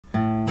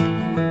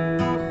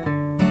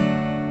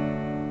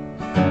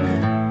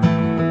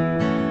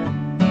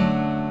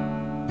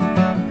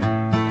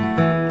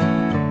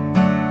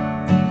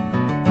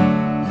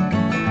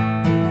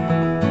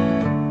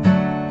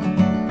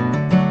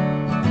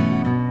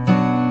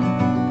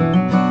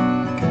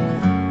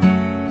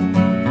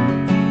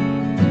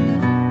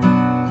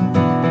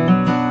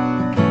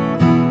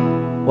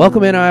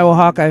Welcome in, Iowa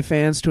Hawkeye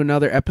fans, to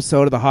another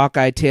episode of the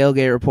Hawkeye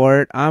Tailgate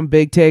Report. I'm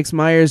Big Takes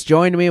Myers.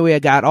 Joining me, we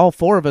got all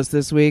four of us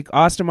this week.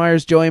 Austin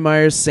Myers, Joey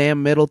Myers,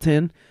 Sam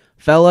Middleton.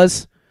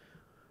 Fellas,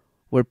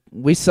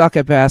 we suck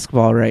at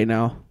basketball right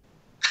now.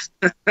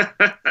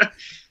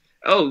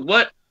 Oh,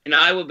 what? An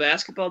Iowa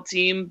basketball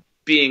team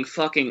being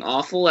fucking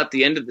awful at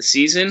the end of the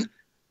season?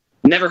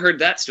 Never heard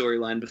that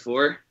storyline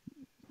before.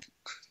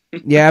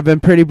 Yeah,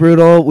 been pretty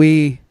brutal.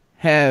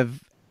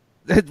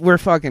 We're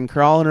fucking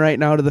crawling right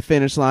now to the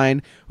finish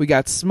line. We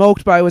got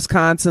smoked by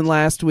Wisconsin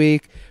last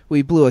week.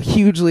 We blew a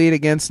huge lead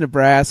against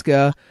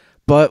Nebraska.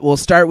 But we'll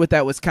start with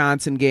that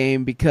Wisconsin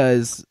game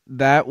because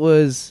that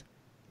was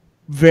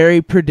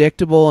very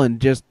predictable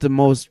and just the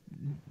most...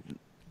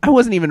 I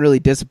wasn't even really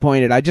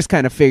disappointed. I just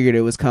kind of figured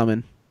it was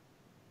coming.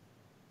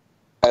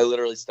 I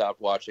literally stopped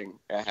watching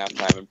at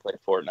halftime and played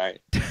Fortnite.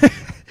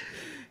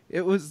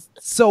 It was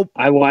so...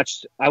 I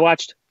watched...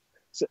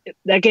 So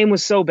that game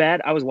was so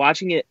bad. I was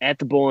watching it at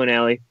the bowling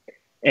alley,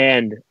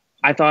 and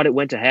I thought it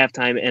went to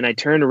halftime, and I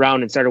turned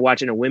around and started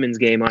watching a women's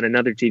game on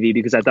another TV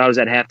because I thought it was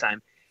at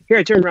halftime. Here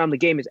I turned around, the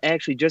game is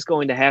actually just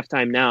going to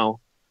halftime now,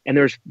 and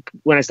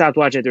when I stopped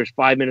watching it, there's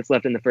 5 minutes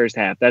left in the first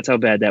half. That's how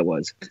bad that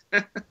was.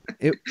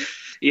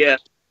 Yeah,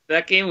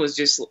 that game was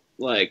just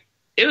like...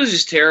 It was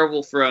just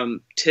terrible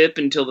from tip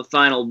until the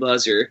final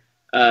buzzer.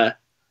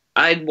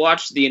 I'd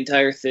watched the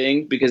entire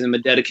thing because I'm a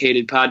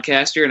dedicated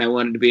podcaster and I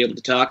wanted to be able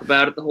to talk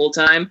about it the whole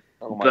time.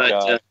 Oh my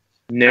God.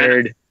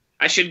 Nerd.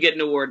 I should get an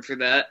award for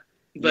that.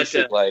 But you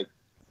should, I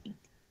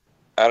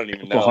don't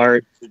even know.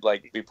 Heart. You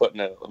should, be put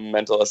in a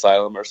mental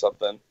asylum or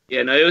something.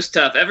 Yeah, no, it was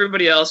tough.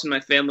 Everybody else in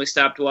my family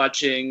stopped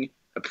watching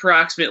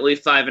approximately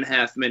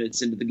 5.5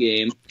 minutes into the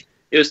game.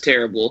 It was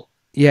terrible.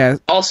 Yeah.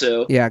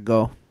 Also, yeah,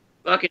 go.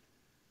 Fucking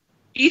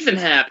Ethan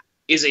Happ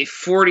is a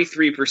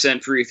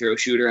 43% free throw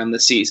shooter on the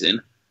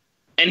season.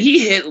 And he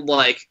hit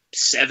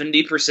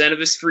 70% of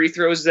his free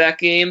throws that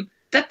game.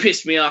 That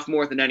pissed me off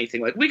more than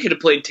anything. We could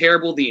have played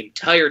terrible the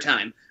entire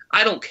time.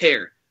 I don't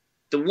care.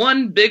 The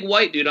one big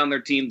white dude on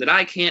their team that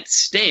I can't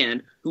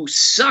stand, who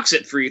sucks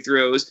at free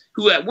throws,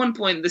 who at one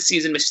point this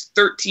season missed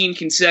 13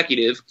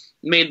 consecutive,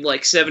 made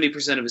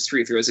 70% of his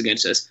free throws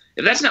against us.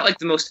 If that's not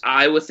the most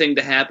Iowa thing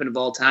to happen of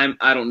all time,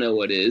 I don't know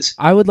what is.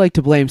 I would like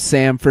to blame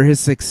Sam for his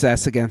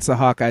success against the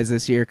Hawkeyes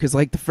this year because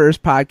the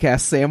first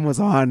podcast Sam was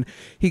on,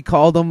 he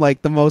called him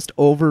the most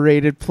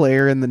overrated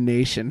player in the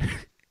nation.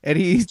 And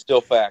he's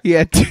still fact.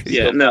 That's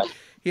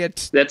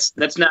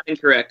not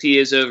incorrect. He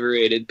is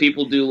overrated.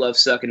 People do love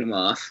sucking him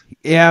off.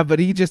 Yeah, but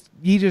he just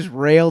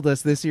railed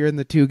us this year in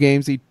the two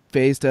games he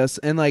faced us.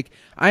 And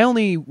I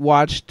only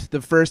watched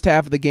the first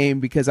half of the game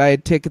because I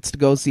had tickets to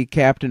go see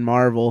Captain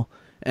Marvel,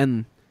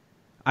 and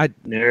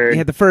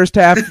the first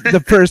half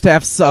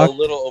sucked. A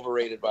little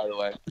overrated, by the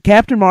way.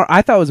 Captain Marvel,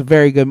 I thought was a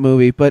very good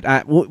movie, but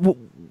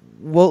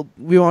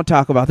we won't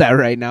talk about that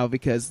right now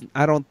because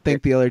I don't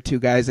think the other two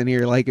guys in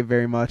here like it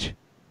very much.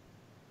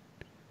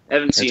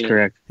 Haven't seen it. That's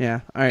correct.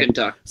 Yeah, all right. Couldn't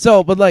talk.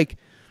 So, but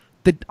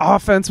the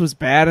offense was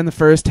bad in the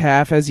first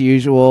half as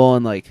usual,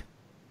 and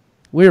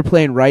we were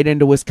playing right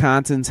into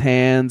Wisconsin's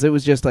hands. It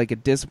was just a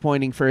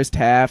disappointing first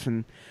half,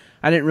 and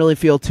I didn't really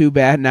feel too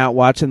bad not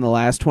watching the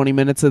last 20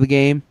 minutes of the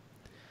game.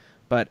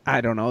 But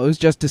I don't know. It was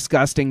just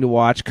disgusting to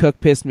watch. Cook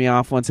pissed me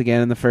off once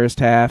again in the first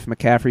half.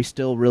 McCaffrey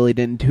still really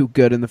didn't do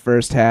good in the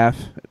first half.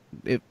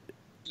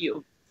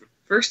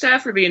 First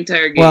half or the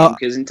entire game?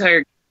 Because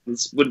entire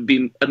games would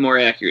be a more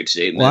accurate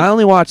statement. Well, I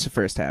only watched the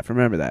first half.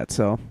 Remember that.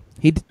 So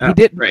he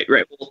did. Right.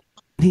 Well,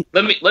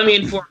 let me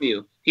inform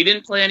you. He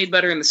didn't play any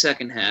better in the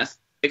second half,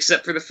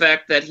 except for the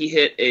fact that he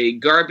hit a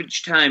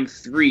garbage time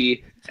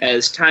 3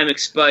 as time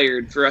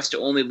expired for us to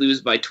only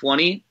lose by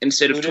 20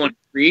 instead of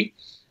 23.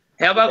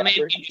 How about maybe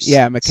you just...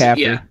 Yeah, McCaffrey.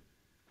 Yeah.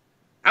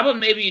 How about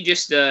maybe you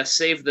just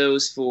save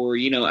those for,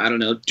 I don't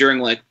know, during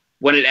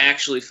when it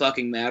actually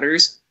fucking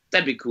matters?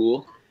 That'd be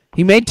cool.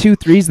 He made 2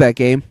 threes that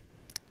game.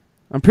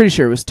 I'm pretty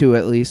sure it was 2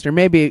 at least. Or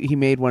maybe he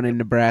made one in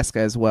Nebraska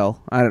as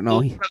well. I don't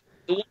know.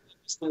 The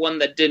one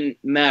that didn't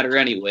matter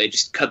anyway,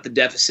 just cut the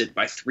deficit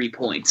by 3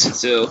 points.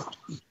 So,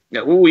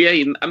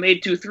 I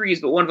made 2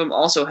 threes, but one of them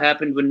also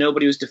happened when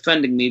nobody was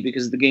defending me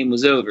because the game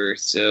was over.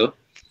 So,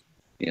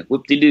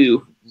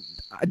 whoop-de-doo.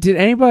 Did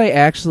anybody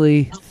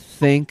actually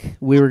think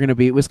we were going to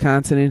beat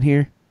Wisconsin in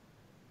here?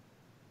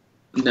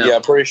 No. Yeah,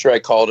 I'm pretty sure I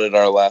called it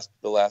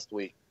the last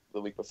week,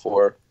 the week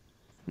before.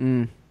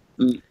 Mm.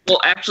 Well,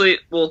 actually,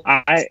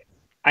 I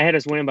had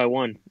us winning by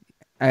 1.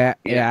 I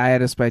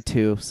had us by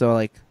 2.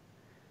 So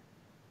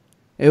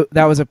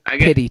that was a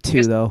pity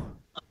too, though.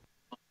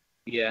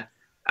 Yeah,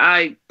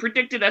 I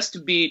predicted us to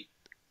beat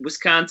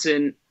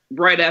Wisconsin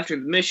right after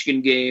the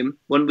Michigan game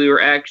when we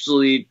were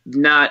actually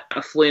not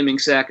a flaming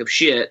sack of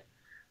shit.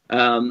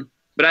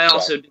 But I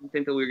also didn't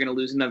think that we were going to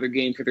lose another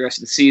game for the rest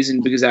of the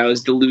season because I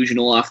was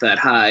delusional off that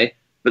high.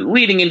 But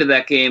leading into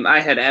that game,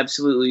 I had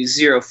absolutely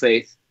zero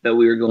faith that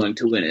we were going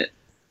to win it,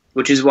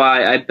 which is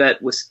why I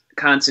bet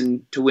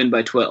Wisconsin to win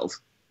by 12.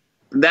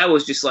 That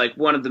was just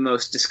one of the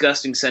most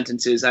disgusting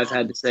sentences I've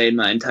had to say in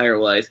my entire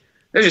life.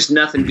 There's just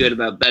nothing good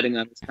about betting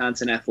on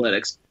Wisconsin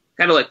athletics.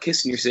 Kind of like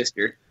kissing your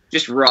sister.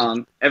 Just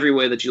wrong every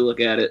way that you look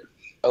at it.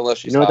 Unless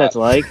she's You know what that's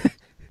like?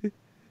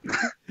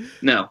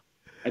 No,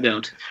 I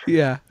don't.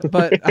 Yeah,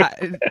 but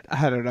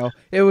I don't know.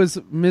 It was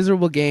a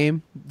miserable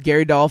game.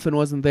 Gary Dolphin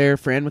wasn't there.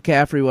 Fran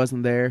McCaffrey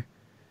wasn't there.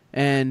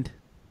 And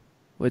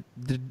with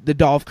the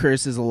Dolph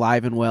curse is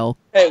alive and well.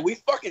 Hey, we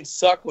fucking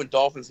suck when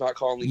Dolphin's not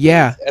calling the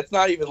Yeah. games. That's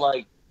not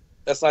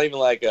even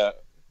like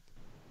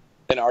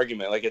an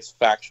argument. Like, it's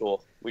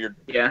factual. We're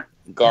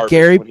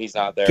garbage when he's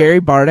not there.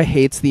 Gary Barta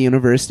hates the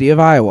University of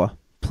Iowa.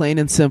 Plain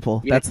and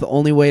simple. Yeah. That's the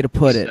only way to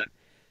put it.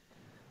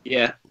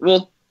 Yeah.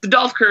 Well, the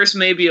Dolph curse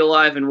may be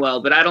alive and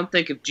well, but I don't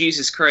think if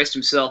Jesus Christ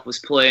himself was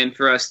playing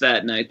for us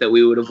that night that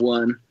we would have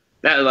won.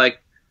 That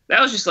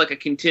was just like a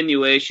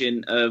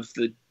continuation of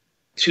the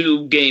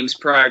 2 games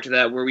prior to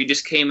that where we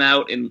just came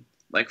out and,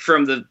 like,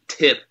 from the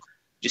tip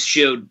just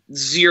showed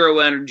zero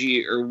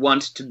energy or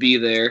want to be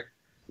there,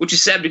 which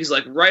is sad because,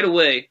 like, right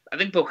away, I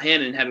think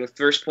Bohannon had the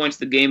first points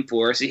of the game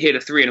for us. He hit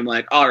a 3, and I'm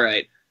like, all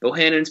right,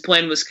 Bohannon's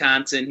playing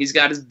Wisconsin. He's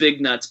got his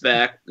big nuts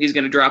back. He's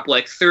going to drop,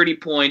 like, 30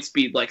 points,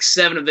 be, like,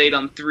 7 of 8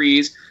 on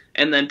threes,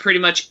 and then pretty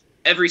much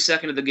every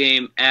second of the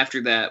game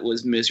after that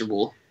was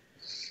miserable.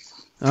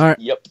 All right.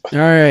 Yep. All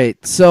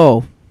right.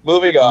 So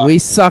Moving on. we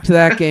sucked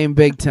that game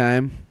big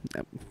time.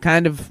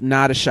 Kind of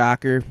not a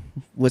shocker.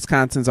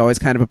 Wisconsin's always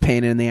kind of a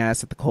pain in the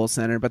ass at the Kohl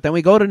Center. But then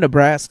we go to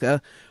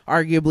Nebraska,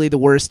 arguably the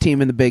worst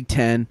team in the Big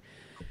Ten,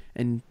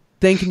 and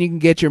thinking you can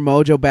get your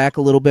mojo back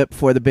a little bit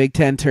before the Big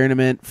Ten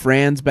tournament.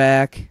 Fran's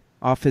back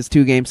off his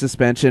 2-game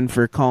suspension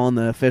for calling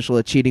the official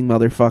a cheating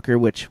motherfucker,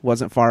 which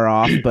wasn't far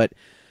off. But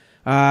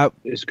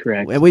Is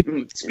correct. and we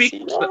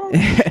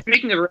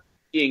Speaking of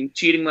being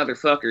cheating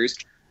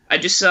motherfuckers, I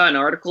just saw an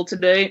article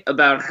today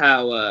about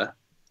how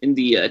in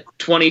the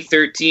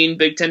 2013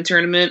 Big Ten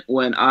tournament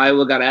when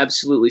Iowa got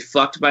absolutely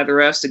fucked by the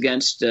refs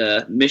against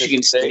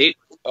Michigan State.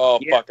 Oh,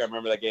 Yeah. fuck, I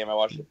remember that game. I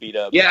watched it beat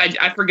up. Yeah,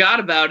 I forgot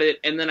about it,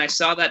 and then I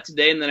saw that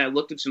today, and then I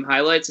looked up some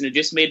highlights, and it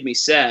just made me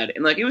sad.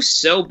 And, like, it was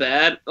so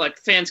bad. Like,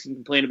 fans can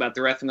complain about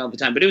the reffing all the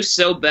time, but it was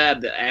so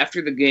bad that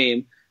after the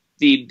game,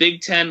 the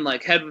Big Ten,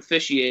 like, head of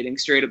officiating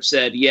straight up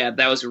said, yeah,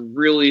 that was a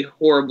really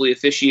horribly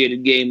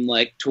officiated game,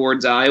 like,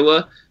 towards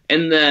Iowa.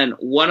 And then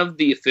one of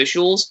the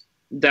officials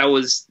that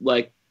was,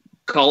 like,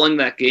 calling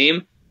that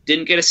game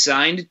didn't get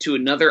assigned to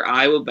another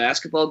Iowa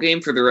basketball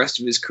game for the rest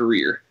of his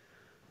career.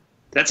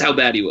 That's how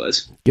bad he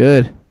was.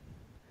 good.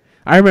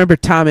 I remember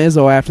Tom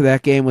Izzo after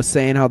that game was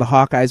saying how the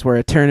Hawkeyes were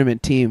a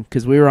tournament team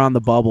because we were on the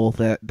bubble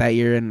that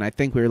year, and I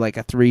think we were like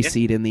a 3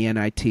 seed in the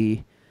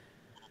NIT.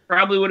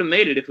 Probably would have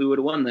made it if we would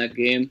have won that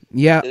game.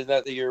 Yeah, Isn't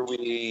that the year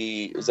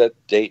is that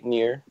Dayton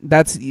year?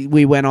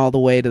 we went all the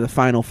way to the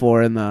Final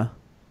Four in the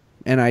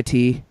NIT.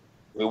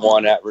 We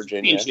won at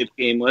Virginia. Championship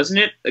game, wasn't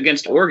it?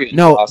 Against Oregon.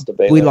 No, Lost to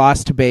Baylor. we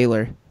lost to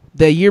Baylor.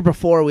 The year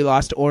before, we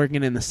lost to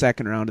Oregon in the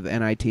second round of the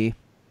NIT.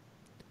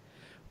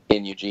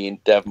 In Eugene.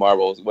 Dev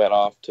Marble went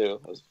off, too.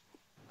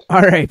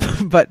 All right,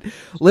 but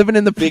living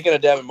in the Speaking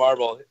of Devin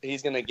Marble,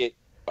 he's going to get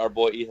our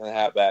boy Ethan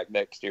Hatt back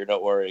next year.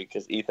 Don't worry,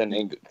 because Ethan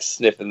ain't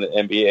sniffing the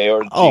NBA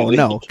or the G League.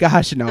 no,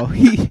 gosh, no.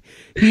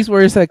 He's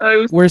worse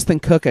than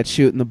Cook at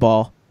shooting the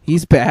ball.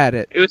 He's bad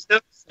at. It was so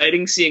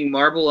exciting seeing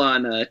Marble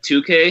on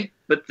 2K,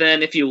 but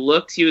then if you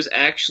looked, he was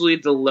actually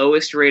the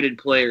lowest rated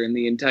player in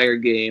the entire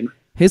game.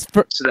 His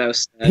So that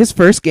was sad. his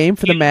first game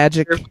for the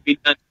Magic. Be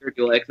done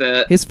like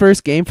that. His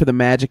first game for the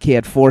Magic, he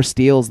had 4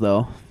 steals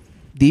though.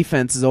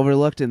 Defense is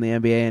overlooked in the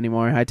NBA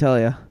anymore, I tell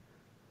you.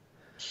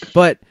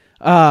 But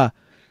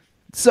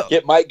so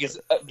Get Mike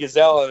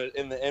Gazelle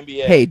in the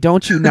NBA. hey,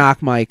 don't you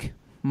knock Mike.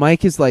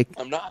 Mike is like,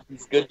 I'm not.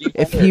 He's a good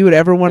defender. if he would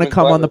ever want to Him and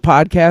come on the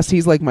Clever. podcast,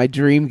 he's like my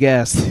dream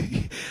guest.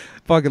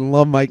 Fucking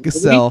love Mike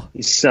Gasell.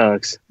 He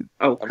sucks.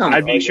 Oh, come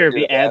I'd on. make sure to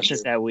be Yeah.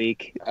 absent that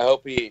week. I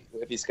hope if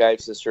he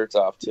Skypes his shirts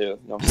off, too. You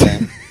know what I'm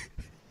saying?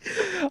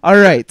 All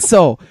right,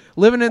 so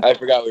living in I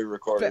forgot we were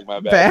recording. My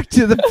bad. back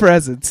to the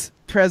present.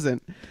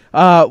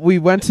 We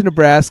went to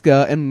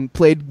Nebraska and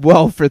played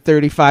well for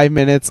 35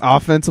 minutes,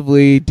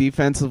 offensively,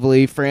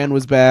 defensively. Fran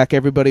was back.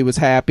 Everybody was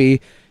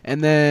happy.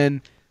 And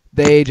then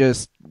they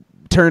just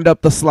turned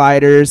up the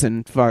sliders,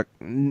 and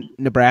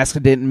Nebraska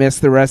didn't miss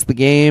the rest of the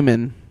game,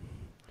 and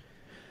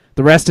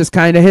the rest is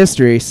kind of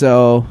history.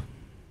 So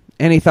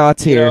any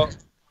thoughts You here? know,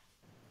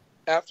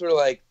 after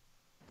like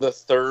the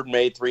third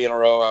made 3 in a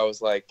row, I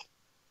was like,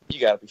 you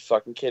gotta be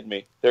fucking kidding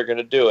me. They're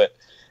gonna do it.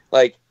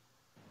 Like,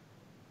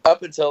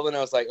 up until then, I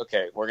was like,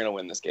 okay, we're gonna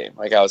win this game.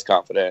 Like, I was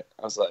confident.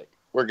 I was like,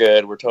 we're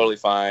good. We're totally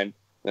fine.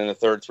 Then the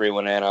third 3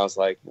 went in. I was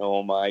like,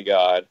 oh my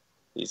God,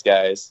 these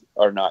guys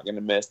are not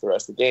gonna miss the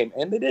rest of the game.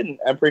 And they didn't.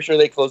 I'm pretty sure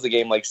they closed the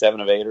game like 7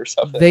 of 8 or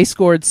something. They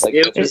scored. Like,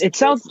 It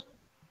sounds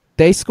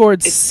They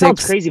scored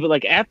sounds crazy, but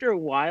like after a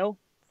while,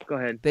 go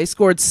ahead. They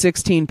scored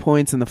 16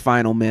 points in the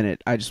final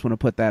minute. I just want to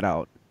put that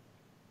out.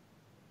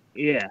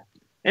 Yeah,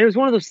 and it was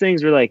one of those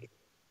things where like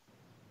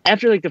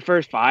after like the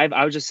first 5,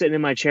 I was just sitting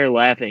in my chair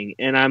laughing,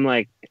 and I'm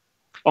like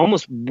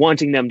almost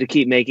wanting them to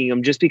keep making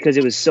them just because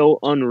it was so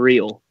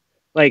unreal.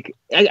 Like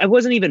I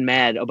wasn't even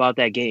mad about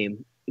that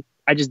game.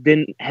 I just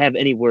didn't have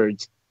any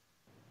words.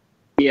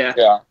 Yeah.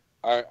 Yeah,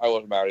 I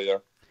wasn't mad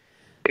either.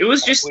 It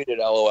was just tweeted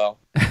LOL.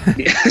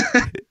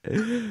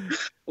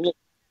 Well,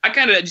 I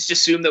kind of just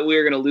assumed that we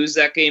were going to lose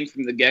that game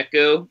from the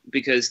get-go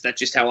because that's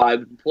just how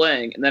I've been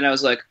playing. And then I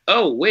was like,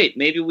 oh, wait,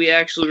 maybe we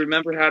actually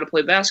remembered how to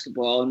play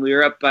basketball. And we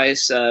were up by,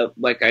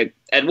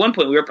 at one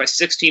point, we were up by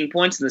 16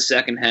 points in the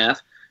second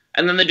half.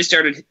 And then they just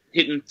started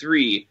hitting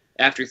three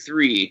after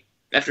three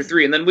after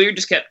three. And then we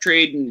just kept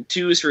trading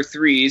twos for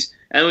threes.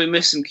 And we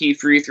missed some key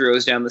free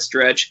throws down the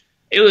stretch.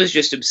 It was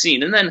just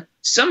obscene. And then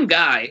some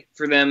guy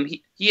for them,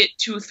 he hit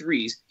 2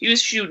 threes. He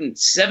was shooting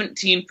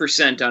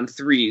 17% on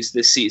threes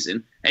this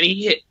season, and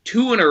he hit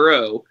 2 in a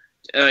row.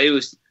 It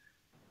was,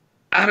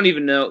 I don't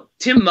even know.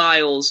 Tim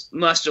Miles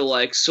must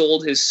have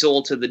sold his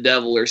soul to the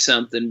devil or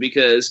something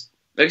because,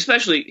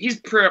 especially he's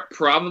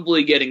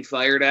probably getting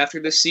fired after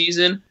this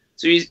season,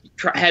 so he's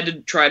had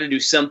to try to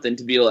do something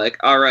to be like,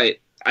 all right,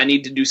 I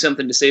need to do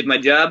something to save my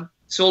job.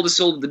 Sold his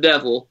soul to the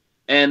devil,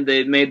 and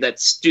they made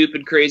that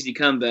stupid, crazy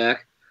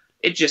comeback.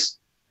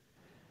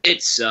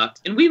 It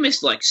sucked. And we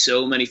missed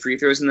so many free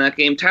throws in that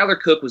game. Tyler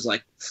Cook was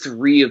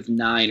 3 of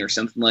 9 or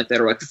something like that,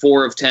 or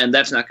 4 of 10.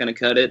 That's not going to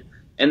cut it.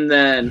 And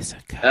then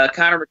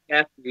Connor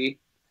McCaffrey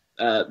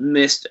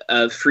missed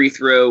a free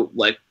throw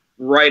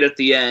right at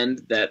the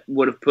end that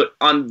would have put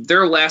on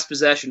their last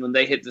possession when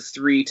they hit the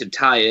 3 to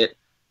tie it.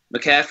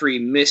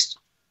 McCaffrey missed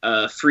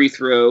a free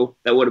throw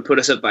that would have put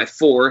us up by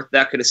 4.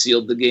 That could have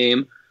sealed the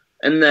game.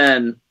 And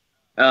then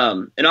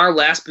in our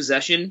last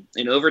possession,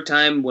 in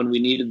overtime, when we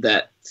needed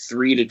that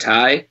 3 to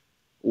tie,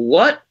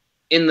 what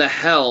in the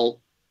hell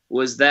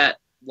was that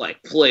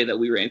play that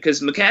we ran?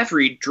 Because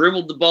McCaffrey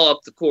dribbled the ball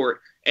up the court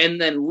and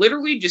then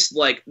literally just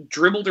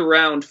dribbled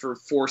around for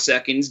 4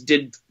 seconds,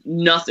 did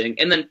nothing,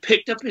 and then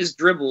picked up his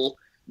dribble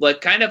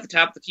kind of at the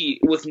top of the key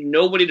with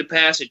nobody to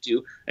pass it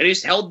to, and he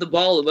just held the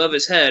ball above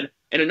his head,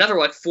 and another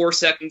 4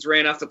 seconds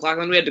ran off the clock,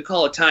 and then we had to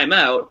call a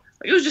timeout.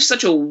 It was just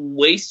such a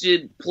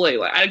wasted play.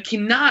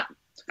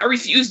 I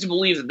refuse to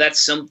believe that that's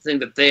something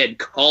that they had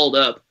called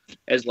up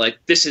as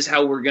this is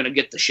how we're going to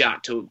get the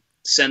shot to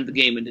send the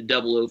game into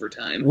double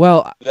overtime.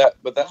 Well, that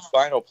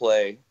final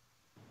play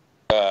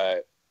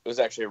was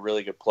actually a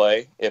really good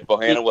play. If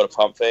Bohannon would have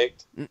pump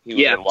faked,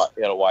 he had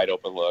a wide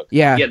open look.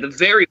 Yeah, the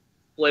very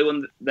play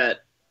when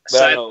that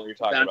I know what you're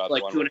talking about.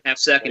 2.5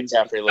 seconds.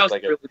 McCaffrey looked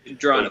like a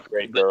drawn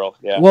great girl.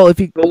 Yeah. Well, if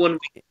you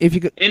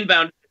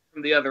inbound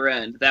from the other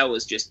end, that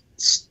was just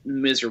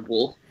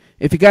miserable.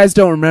 If you guys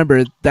don't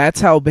remember,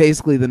 that's how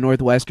basically the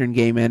Northwestern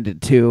game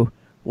ended too.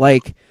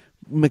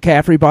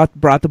 McCaffrey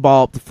brought the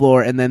ball up the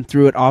floor and then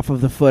threw it off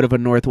of the foot of a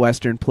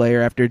Northwestern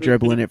player after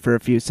dribbling it for a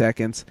few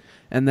seconds,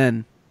 and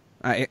then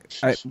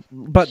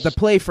but the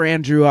play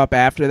Fran drew up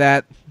after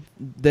that,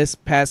 this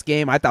past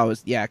game, I thought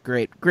was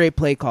great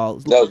play call.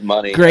 That was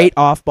money. Great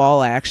off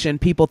ball action.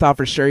 People thought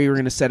for sure you were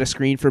going to set a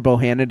screen for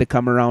Bohannon to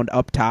come around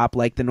up top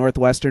like the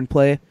Northwestern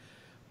play,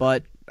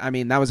 but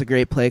that was a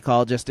great play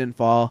call. Just didn't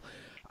fall.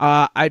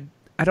 I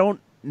don't.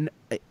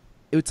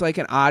 It's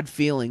an odd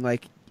feeling.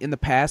 In the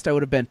past, I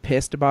would have been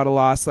pissed about a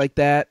loss like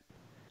that,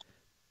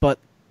 but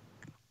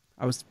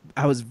I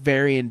was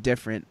very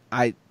indifferent.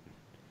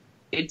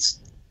 It's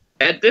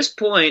at this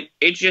point,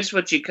 it's just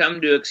what you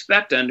come to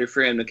expect under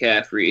Fran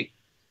McCaffrey.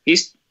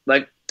 He's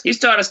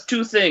taught us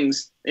 2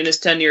 things in his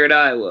tenure at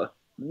Iowa.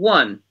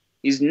 1,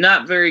 he's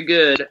not very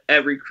good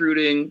at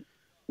recruiting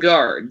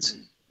guards.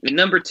 And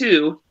number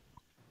 2,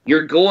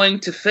 you're going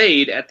to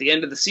fade at the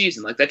end of the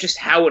season. That's just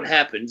how it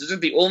happens. Those are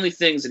the only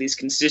things that he's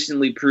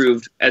consistently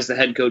proved as the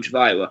head coach of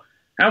Iowa.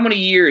 How many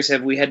years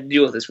have we had to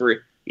deal with this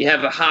where you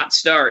have a hot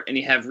start and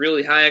you have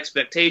really high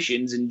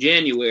expectations in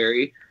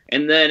January,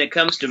 and then it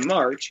comes to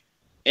March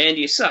and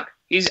you suck?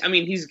 He's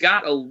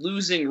got a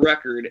losing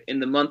record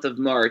in the month of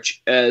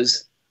March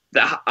as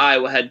the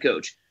Iowa head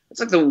coach.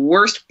 It's the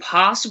worst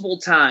possible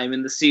time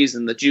in the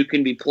season that you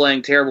can be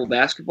playing terrible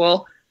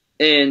basketball.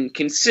 And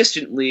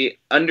consistently,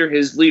 under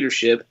his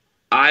leadership,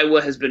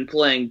 Iowa has been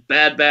playing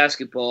bad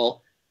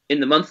basketball in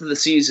the month of the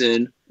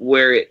season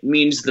where it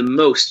means the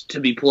most to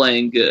be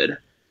playing good.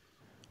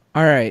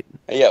 All right.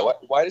 Yeah,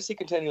 why does he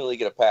continually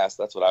get a pass?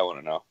 That's what I want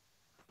to know.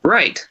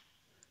 Right.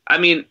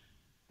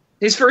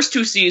 His first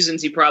 2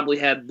 seasons, he probably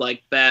had,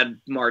 bad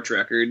March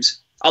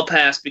records. I'll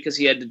pass because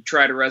he had to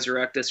try to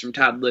resurrect us from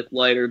Todd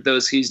Licklider.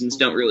 Those seasons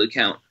don't really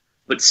count.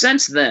 But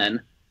since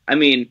then,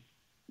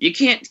 you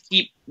can't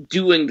keep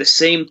doing the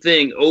same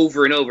thing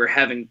over and over,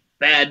 having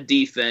bad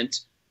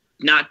defense,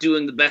 not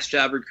doing the best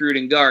job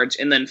recruiting guards,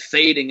 and then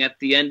fading at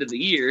the end of the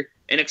year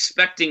and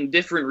expecting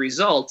different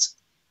results.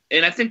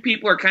 And I think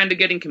people are kind of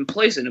getting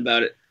complacent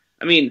about it.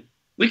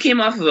 We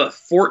came off of a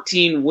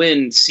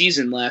 14-win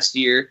season last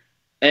year,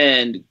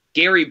 and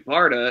Gary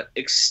Barta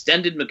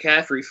extended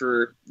McCaffrey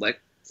for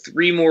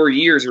 3 more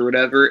years or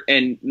whatever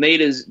and made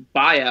his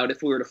buyout,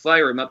 if we were to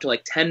fire him, up to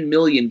 $10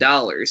 million.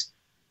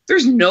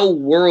 There's no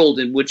world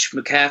in which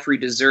McCaffrey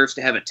deserves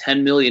to have a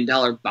 $10 million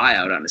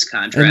buyout on his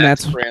contract. And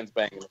that's Fran's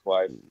banging his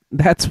wife.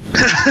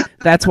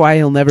 That's why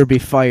he'll never be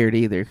fired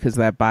either, because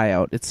that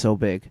buyout, it's so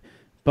big.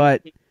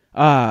 But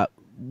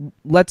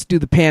let's do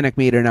the panic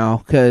meter now,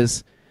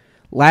 because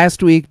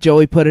last week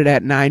Joey put it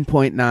at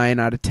 9.9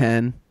 out of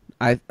 10.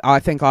 I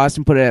think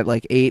Austin put it at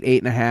like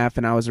 8.5,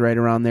 and I was right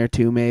around there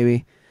too,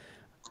 maybe.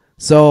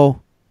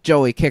 So,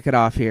 Joey, kick it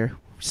off here.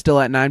 Still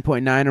at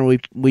 9.9, or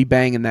we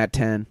banging that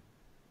 10?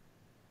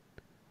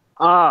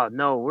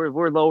 No,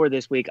 we're lower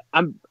this week.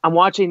 I'm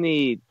watching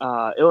the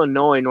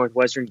Illinois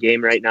Northwestern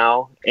game right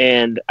now,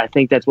 and I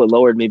think that's what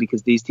lowered me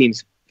because these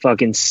teams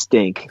fucking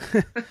stink.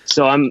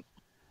 So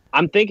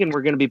I'm thinking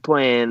we're going to be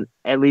playing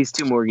at least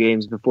 2 more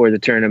games before the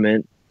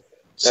tournament.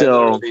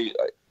 So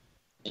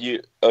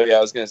I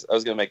was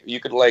gonna make, you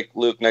could, like,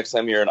 Luke, next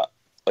time you're in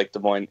like Des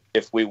Moines,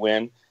 if we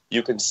win,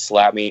 you can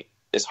slap me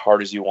as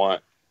hard as you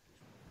want.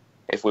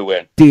 If we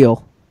win,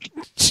 deal.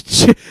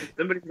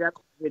 Somebody's got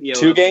the video.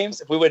 2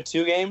 games. If we win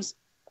 2 games,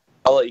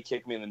 I'll let you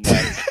kick me in the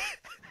nuts.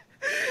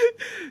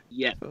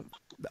 Yeah.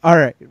 All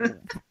right.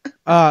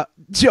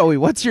 Joey,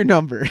 what's your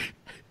number?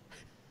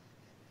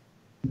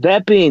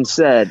 that being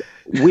said,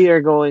 we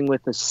are going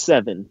with a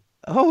 7.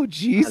 Oh, Out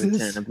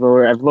Jesus. of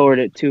 10. I've lowered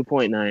it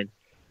 2.9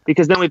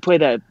 because then we play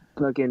that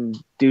fucking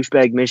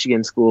douchebag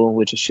Michigan school,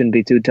 which shouldn't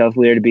be too tough.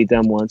 We already beat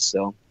them once,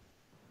 so.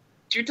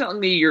 You're telling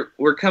me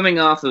we're coming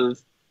off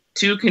of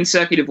 2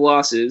 consecutive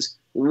losses,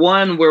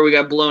 one where we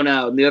got blown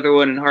out, and the other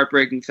one in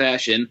heartbreaking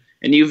fashion,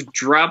 and you've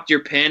dropped your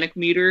panic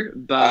meter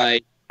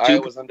by I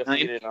was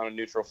undefeated on a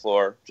neutral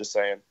floor. Just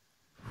saying.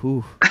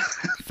 Whew.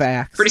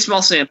 Facts. pretty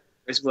small sample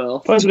as well.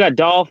 Plus, we got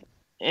Dolph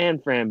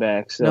and Fran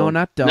back. So. No,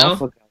 not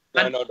Dolph.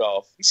 No? No,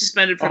 Dolph. He's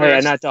suspended for Oh, the yeah,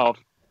 rest. not Dolph.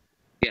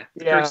 Yeah.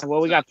 Yeah,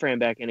 well, we got Fran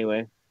back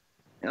anyway.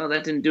 No,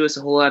 that didn't do us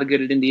a whole lot of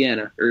good at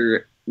Indiana.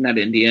 Or, not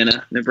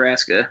Indiana,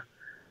 Nebraska.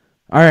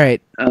 All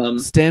right. Um,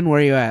 Stan, where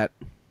are you at?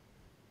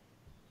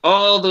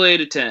 all the way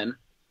to 10.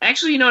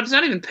 Actually, it's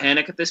not even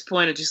panic at this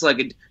point. It's just like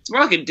it's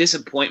more like a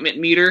disappointment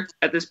meter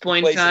at this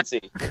point in time.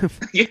 Complacency.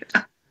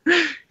 Yeah,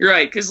 you're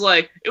right. Because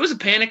it was a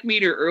panic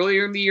meter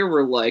earlier in the year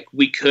where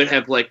we could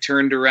have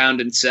turned around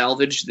and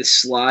salvaged this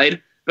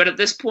slide. But at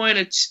this point,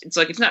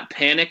 it's not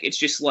panic. It's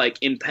just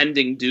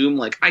impending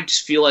doom. I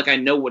just feel like I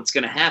know what's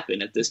going to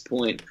happen at this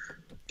point.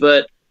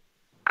 But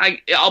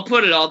I'll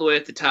put it all the way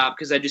at the top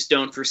because I just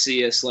don't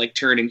foresee us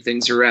turning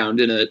things around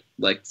in a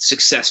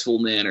successful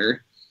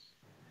manner.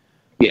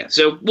 Yeah,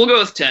 so we'll go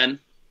with 10.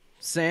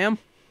 Sam?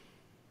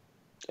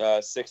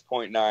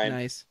 6.9.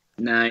 Nice.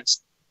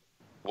 Nice.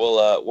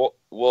 We'll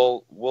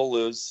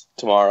lose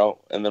tomorrow,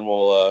 and then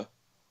we'll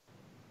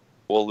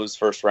lose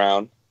first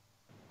round,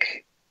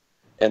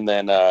 and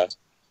then but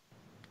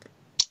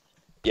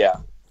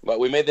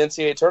we made the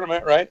NCAA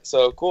tournament, right?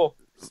 So cool.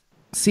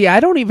 See,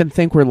 I don't even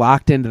think we're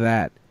locked into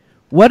that.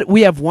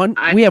 We have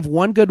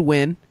one good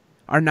win.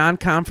 Our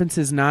non-conference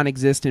is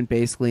non-existent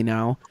basically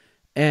now.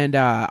 And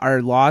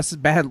our losses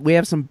bad. We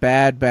have some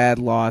bad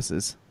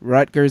losses.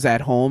 Rutgers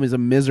at home is a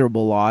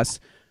miserable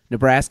loss.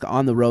 Nebraska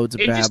on the road's a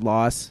bad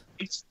loss.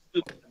 It's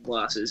stupid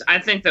losses. I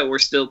think that we're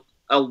still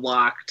a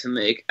lock to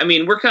make. I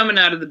mean, we're coming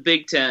out of the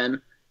Big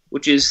Ten,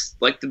 which is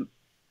the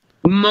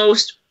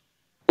most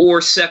or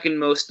second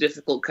most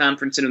difficult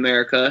conference in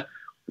America.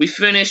 We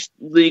finished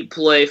league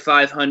play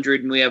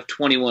 500 and we have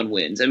 21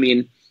 wins. I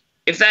mean,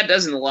 if that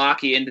doesn't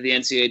lock you into the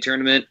NCAA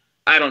tournament,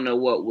 I don't know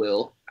what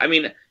will. I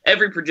mean,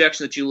 every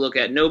projection that you look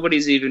at,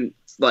 nobody's even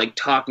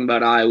talking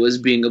about Iowa as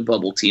being a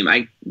bubble team.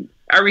 I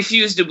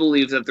refuse to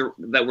believe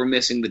that we're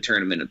missing the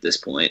tournament at this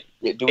point.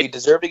 Do we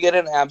deserve to get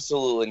in?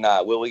 Absolutely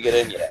not. Will we get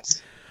in?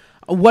 Yes.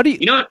 What do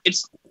you?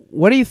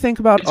 What do you think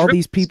about all really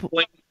these people?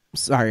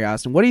 Sorry,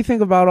 Austin. What do you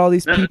think about all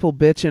these people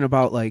bitching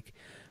about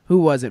who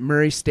was it,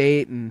 Murray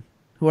State and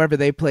whoever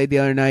they played the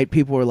other night?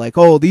 People were like,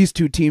 "Oh, these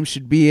 2 teams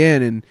should be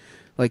in," and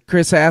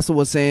Chris Hassel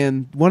was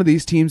saying, one of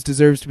these teams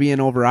deserves to be in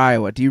over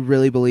Iowa. Do you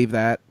really believe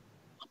that?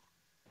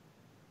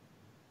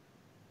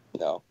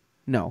 No.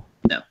 No.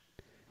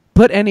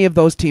 Put any of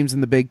those teams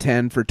in the Big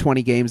Ten for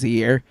 20 games a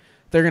year.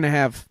 They're going to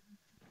have...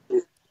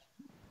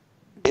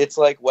 It's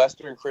like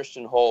Western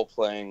Christian Hull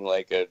playing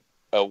a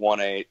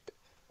 1A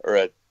or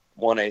a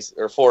 1A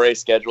or 4A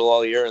schedule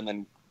all year and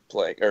then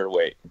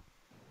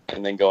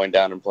and then going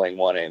down and playing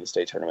 1A in the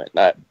state tournament.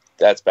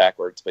 That's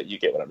backwards, but you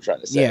get what I'm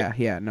trying to say.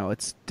 Yeah, no,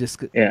 it's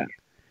Yeah.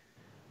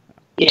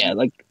 Yeah,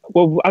 I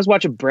was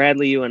watching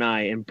Bradley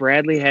UNI, and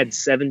Bradley had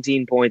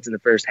 17 points in the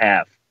first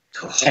half.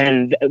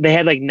 And they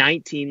had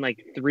 19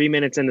 3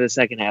 minutes into the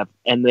second half,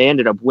 and they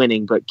ended up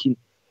winning. But can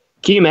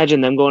you imagine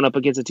them going up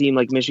against a team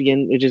like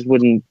Michigan? It just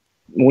wouldn't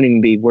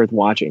even be worth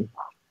watching.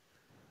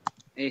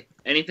 Hey,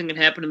 anything can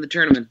happen in the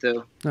tournament,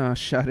 though. Oh,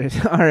 shut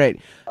it. All right.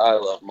 I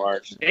love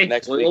March. Hey,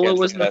 Next Loyola weekend's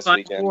was the in the best Final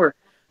weekend. Four.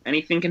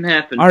 Anything can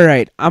happen. All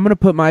right. I'm going to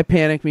put my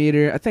panic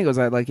meter, I think it was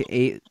at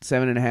 8,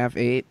 7.5,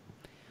 8.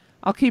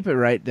 I'll keep it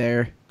right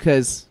there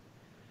because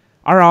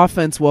our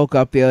offense woke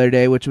up the other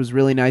day, which was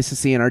really nice to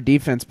see, and our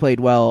defense played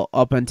well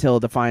up until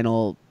the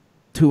final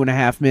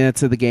 2.5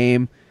 minutes of the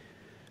game.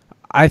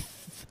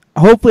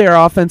 Hopefully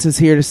our offense is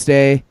here to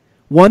stay.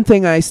 One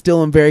thing I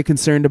still am very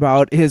concerned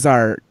about is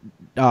our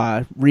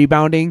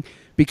rebounding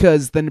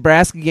because the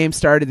Nebraska game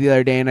started the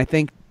other day, and I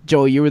think,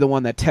 Joey, you were the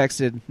one that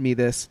texted me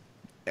this.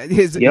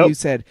 You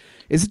said,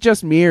 is it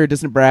just me or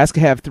does Nebraska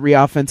have 3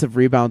 offensive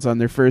rebounds on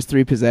their first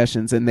 3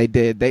 possessions? And they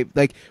did. They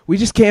we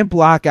just can't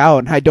block out,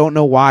 and I don't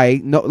know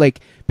why. No,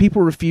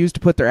 people refuse to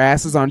put their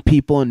asses on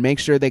people and make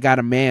sure they got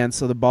a man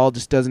so the ball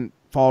just doesn't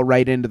fall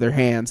right into their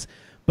hands.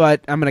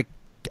 But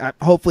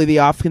hopefully the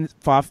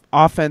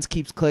offense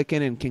keeps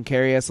clicking and can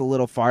carry us a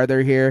little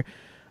farther here.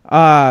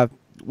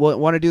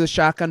 Want to do the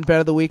shotgun bet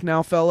of the week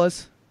now,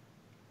 fellas?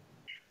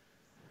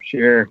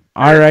 Sure.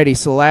 Alrighty,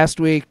 so last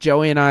week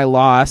Joey and I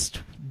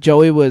lost.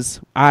 Joey was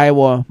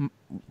Iowa,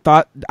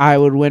 thought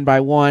Iowa would win by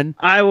 1.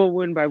 Iowa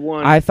win by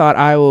 1. I thought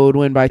Iowa would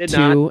win by 2,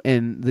 not.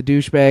 and the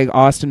douchebag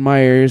Austin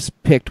Myers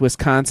picked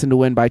Wisconsin to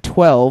win by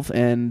 12,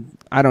 and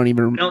I don't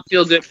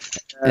feel good.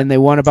 And they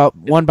won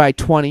by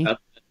 20.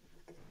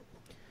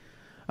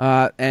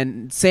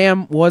 And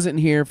Sam wasn't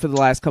here for the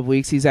last couple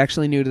weeks. He's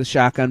actually new to the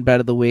shotgun bet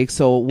of the week,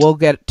 so we'll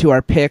get to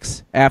our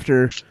picks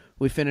after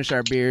we finish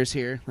our beers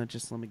here.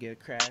 Let me get a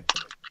crack.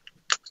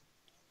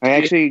 I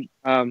actually,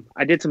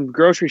 I did some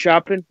grocery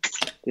shopping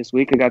this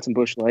week. I got some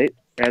Busch Light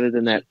rather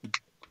than that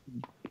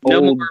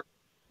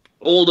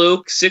old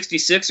Oak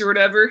 66 or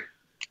whatever.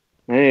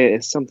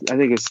 It's something. I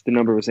think the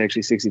number was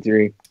actually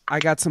 63. I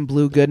got some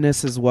Blue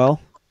Goodness as well.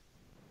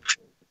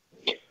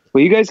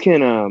 Well, you guys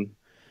can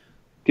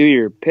do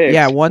your picks.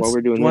 Yeah, while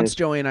we're doing once this.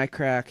 Joey and I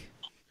crack.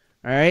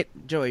 All right,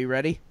 Joey, you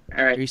ready?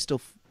 All right. Are you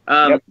still?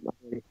 Yep.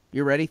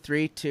 You ready?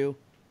 3, 2.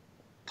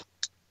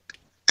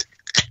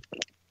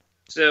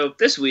 So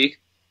this week,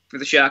 for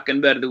the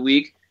shotgun bet of the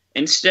week,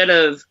 instead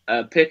of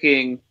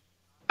picking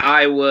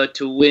Iowa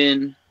to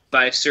win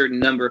by a certain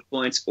number of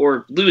points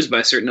or lose by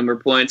a certain number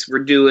of points, we're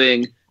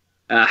doing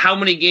how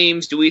many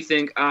games do we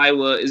think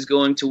Iowa is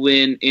going to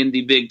win in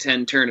the Big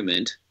Ten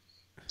tournament.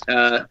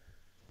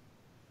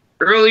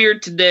 Earlier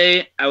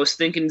today, I was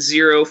thinking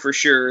 0 for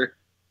sure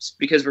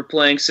because we're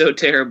playing so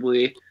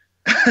terribly.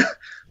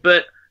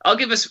 But I'll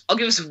give us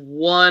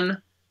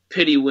one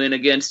pity win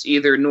against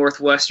either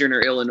Northwestern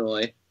or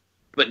Illinois,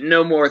 but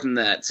no more than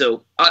that.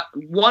 So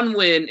 1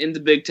 win in the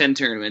Big Ten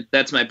tournament.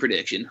 That's my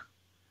prediction.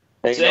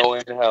 Ain't no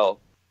way in hell.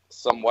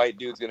 Some white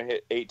dude's going to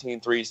hit 18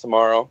 threes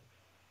tomorrow.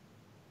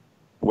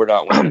 We're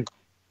not winning.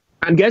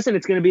 I'm guessing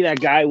it's going to be that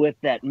guy with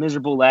that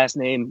miserable last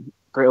name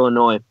for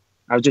Illinois.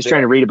 I was just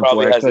trying to read it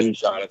before. Probably hasn't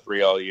shot a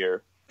 3 all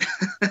year.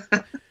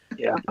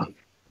 Yeah.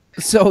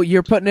 So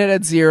you're putting it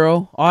at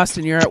 0.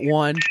 Austin, you're at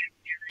 1.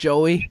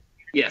 Joey?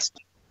 Yes.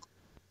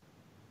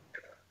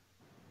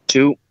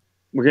 2.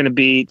 We're going to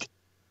beat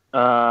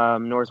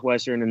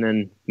Northwestern and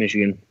then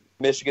Michigan.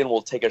 Michigan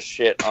will take a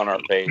shit on our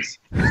face.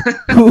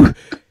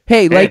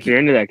 Hey, if you're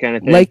into that kind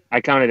of thing,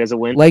 I count it as a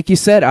win. Like you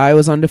said, I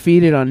was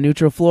undefeated on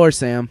neutral floor,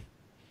 Sam.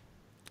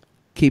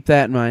 Keep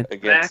that in mind.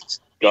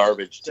 Against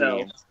garbage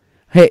teams.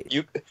 Hey,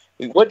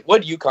 what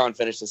UConn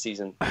finish the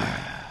season?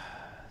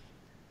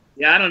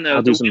 Yeah, I don't know.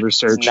 I'll do some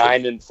research.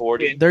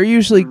 9-40. they're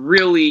usually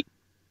really.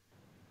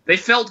 They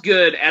felt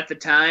good at the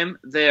time.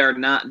 They are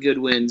not good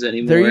wins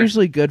anymore. They're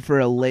usually good for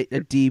a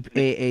deep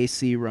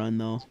AAC run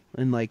though,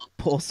 and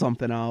pull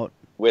something out.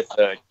 With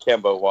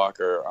Kemba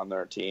Walker on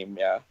their team,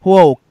 yeah.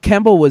 Whoa,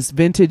 Kemba was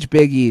vintage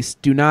Big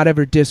East. Do not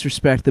ever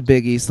disrespect the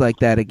Big East like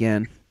that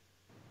again.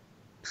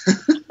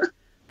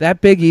 That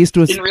Big East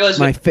was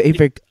my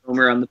favorite.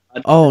 On the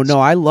Oh, no,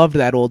 I loved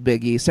that old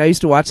Big East. I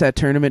used to watch that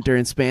tournament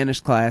during Spanish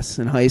class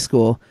in high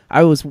school.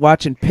 I was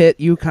watching Pitt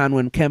UConn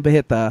when Kemba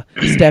hit the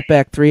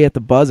step-back 3 at the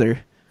buzzer.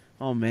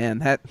 Oh,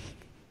 man.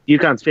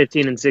 UConn's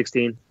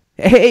 15-16.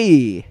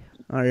 Hey!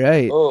 All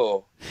right.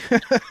 Oh.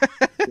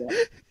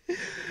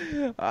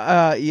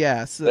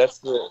 Yeah. So. That's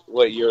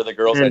what year the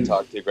girls I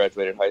talked to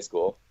graduated high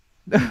school.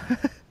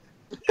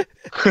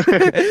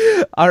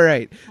 All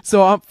right.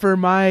 So for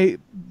my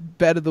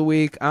bet of the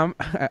week,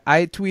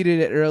 I tweeted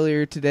it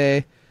earlier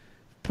today,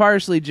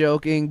 partially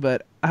joking,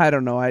 but I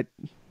don't know.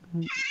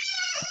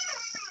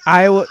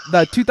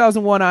 The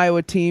 2001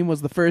 Iowa team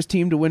was the first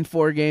team to win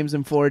 4 games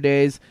in 4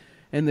 days,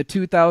 and the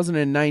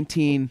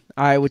 2019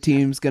 Iowa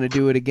team's going to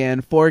do it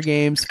again. 4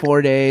 games,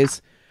 4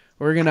 days.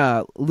 We're going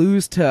to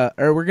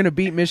we're going to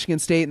beat Michigan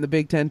State in the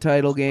Big Ten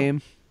title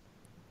game.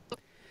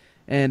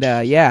 And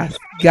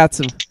got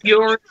some.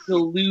 Pure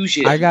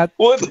delusion.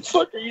 What the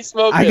fuck are you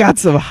smoking? I got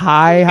some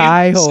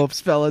high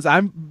hopes, fellas.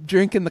 I'm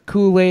drinking the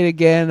Kool-Aid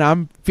again.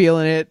 I'm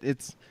feeling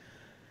it.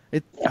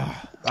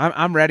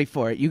 I'm ready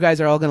for it. You guys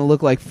are all gonna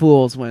look like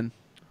fools when.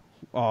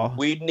 Oh.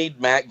 We need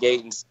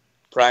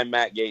prime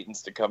Matt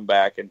Gatens to come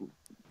back and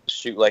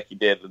shoot like he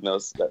did in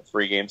that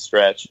 3-game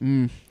stretch.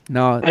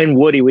 No. And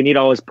Woody, we need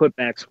all his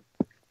putbacks.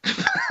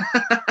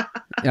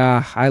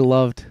 I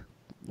loved.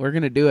 We're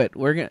gonna do it.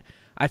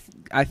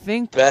 I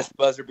think best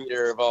buzzer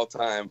beater of all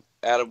time: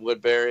 Adam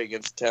Woodbury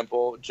against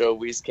Temple, Joe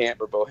Wieskamp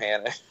or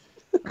Bohanna.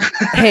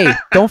 Hey,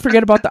 don't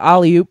forget about the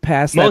alley-oop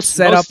pass that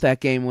set up that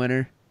game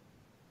winner.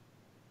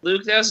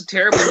 Luke, that was a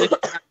terrible.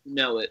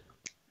 Know it.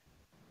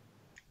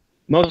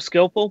 Most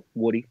skillful,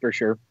 Woody for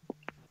sure.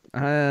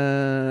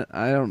 I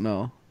don't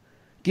know.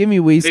 Give me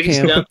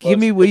Wieskamp. Give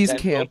me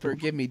Wieskamp or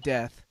give me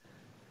death.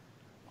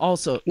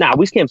 Also,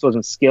 Wieskamp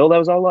wasn't skill. That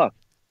was all luck.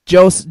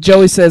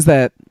 Joey says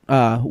that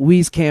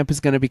Wieskamp is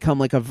going to become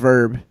like a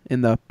verb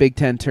in the Big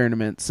Ten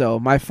tournament. So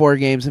my 4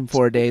 games in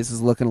 4 days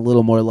is looking a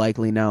little more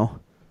likely now.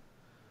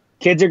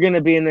 Kids are going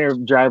to be in their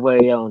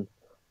driveway yelling,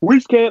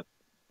 Wieskamp.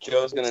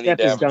 Joe's going to need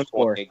to average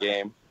 20 a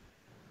game.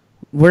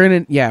 We're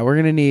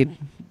gonna need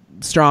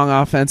strong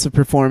offensive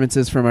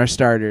performances from our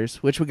starters,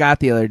 which we got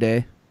the other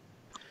day.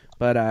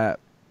 But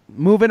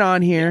moving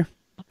on here,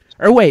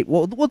 or wait,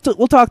 we'll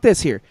talk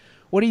this here.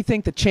 What do you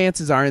think the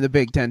chances are in the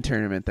Big Ten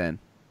tournament then?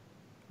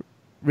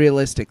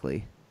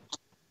 Realistically,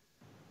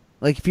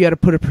 like if you had to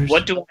put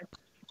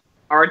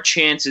our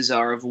chances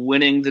are of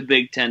winning the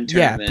Big Ten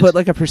tournament? Yeah, put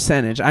like a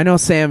percentage. I know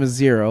Sam is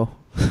 0,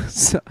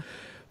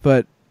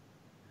 but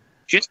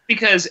just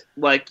because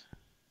like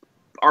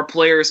our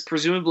players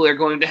presumably are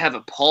going to have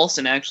a pulse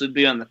and actually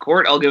be on the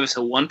court, I'll give us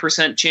a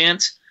 1%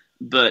 chance,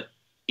 but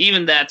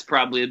even that's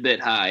probably a bit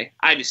high.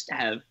 I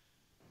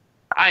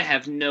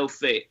have no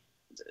faith.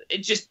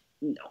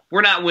 No,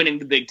 we're not winning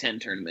the Big Ten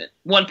tournament.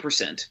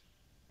 1%.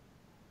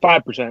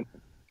 5%.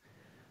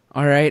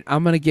 All right,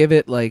 I'm going to give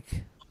it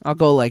I'll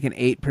go like an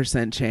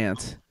 8%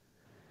 chance.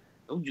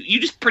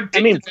 You just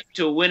predicted them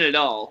to win it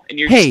all, and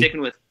you're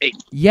sticking with 8.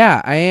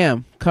 Yeah, I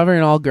am.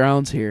 Covering all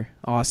grounds here,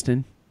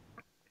 Austin.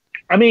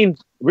 I mean,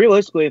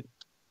 realistically,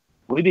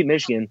 we beat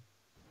Michigan.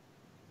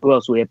 Who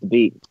else do we have to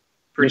beat?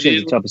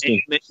 Purdue,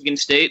 Michigan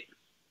State.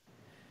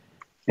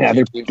 Yeah,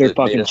 they're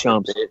fucking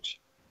chumps.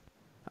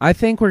 I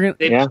think we're gonna.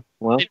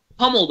 They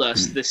pummeled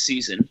us this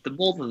season. The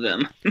both of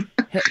them.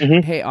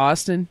 Hey,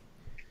 Austin.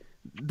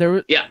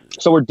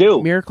 So we're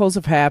due. Miracles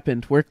have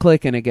happened. We're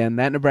clicking again.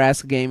 That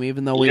Nebraska game,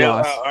 even though we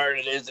lost. You know how hard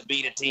it is to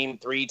beat a team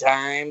 3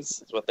 times?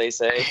 That's what they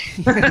say.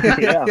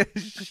 Yeah,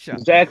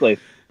 exactly.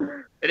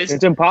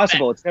 It's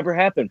impossible. It's never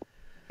happened.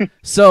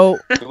 So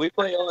did we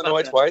play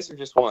Illinois twice or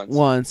just once?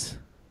 Once.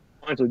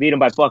 We beat them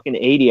by fucking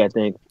 80, I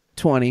think.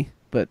 20,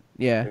 but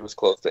yeah. It was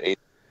close to 8.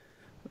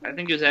 I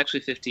think it was actually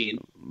 15.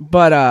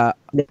 But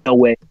no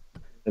way.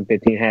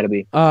 15 had to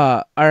be.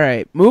 All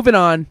right, moving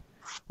on.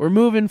 We're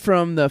moving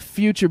from the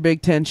future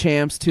Big Ten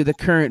champs to the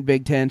current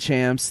Big Ten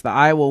champs. The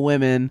Iowa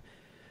women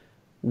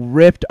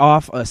ripped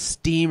off a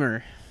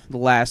steamer the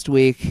last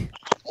week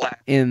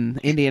in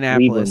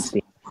Indianapolis.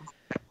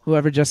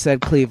 Whoever just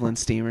said Cleveland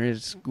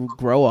Steamers,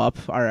 grow up,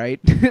 all right?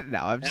 But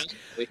not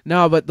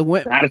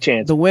a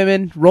chance. The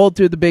women rolled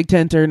through the Big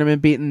Ten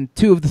tournament, beating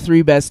 2 of the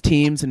 3 best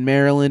teams in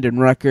Maryland and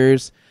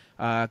Rutgers.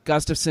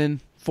 Gustafson,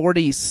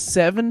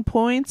 47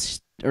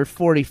 points or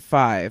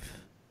 45?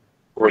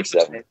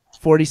 47.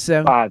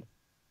 47. 5.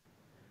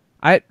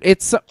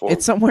 It's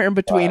somewhere in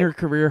between her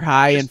career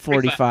high and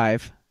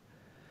 45.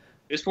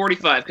 It was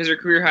 45 because her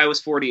career high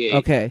was 48.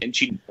 Okay.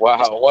 And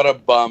wow, what a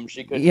bum.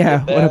 She couldn't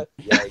get that.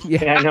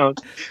 Yeah, I know.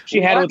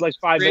 She had it with like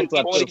 5 minutes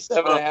left.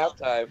 27 at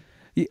halftime.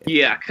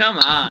 Yeah, come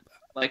on.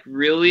 Like,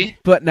 really?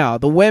 But no,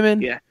 the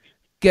women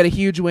get a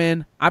huge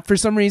win. For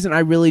some reason, I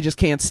really just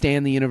can't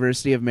stand the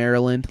University of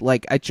Maryland.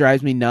 Like, it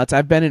drives me nuts.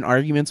 I've been in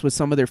arguments with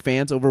some of their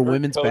fans over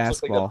women's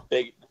basketball.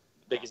 Like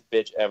biggest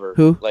bitch ever.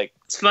 Who? Like,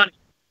 it's funny.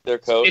 Their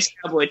coach. Space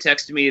Cowboy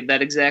texted me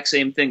that exact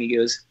same thing. He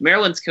goes,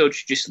 Maryland's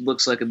coach just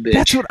looks like a bitch.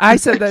 That's what I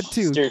said that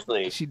too.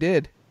 Seriously. She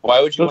did.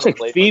 Why would you looks like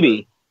play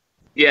Phoebe?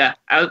 Yeah.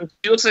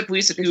 She looks like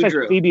Lisa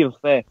Kudrow. Like Phoebe of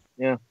Faye.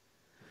 Yeah.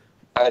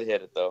 I'd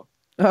hit it, though.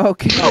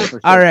 Okay. Oh, for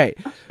sure. All right.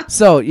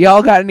 So,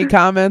 y'all got any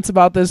comments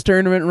about this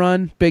tournament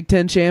run, Big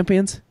Ten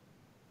champions?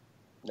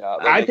 No,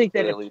 I think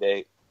that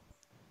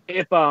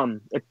if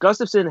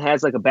Gustafson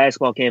has like a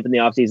basketball camp in the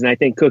offseason, I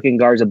think Cook and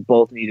Garza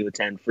both need to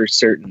attend for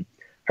certain.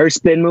 Her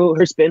spin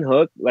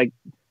hook, like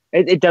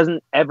it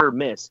doesn't ever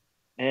miss.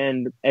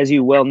 And as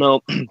you well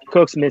know,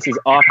 Cooks misses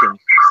often.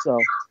 So,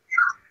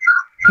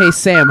 hey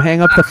Sam,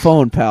 hang up the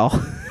phone, pal.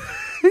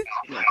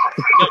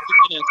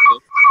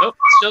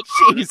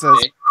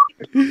 Jesus.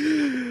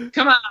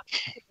 Come on,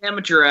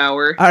 amateur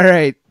hour. All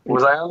right.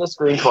 Was I on the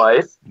screen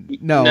twice?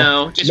 No.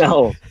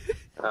 No.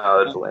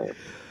 Oh, that's lame.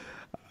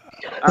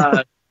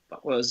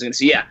 What was I going to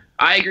say? Yeah,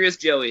 I agree with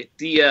Joey.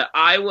 The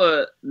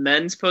Iowa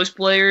men's post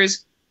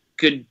players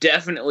could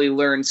definitely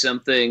learn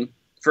something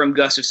from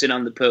Gustafson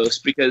on the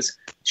post because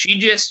she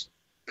just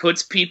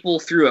puts people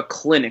through a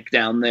clinic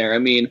down there. I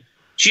mean,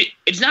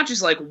 it's not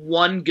just like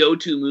one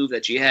go-to move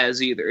that she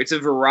has either. It's a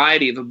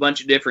variety of a bunch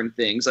of different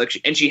things.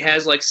 And she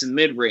has like some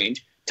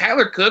mid-range.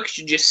 Tyler Cook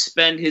should just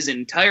spend his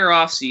entire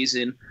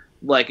offseason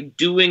like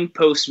doing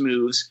post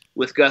moves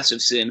with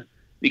Gustafson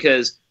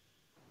because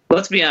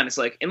let's be honest,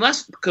 like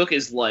unless Cook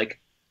is like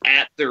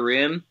at the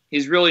rim,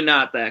 he's really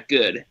not that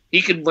good.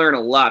 He could learn a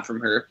lot from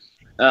her.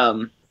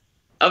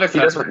 She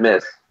doesn't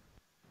miss.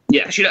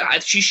 Yeah,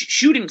 she's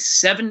shooting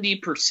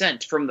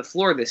 70% from the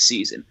floor this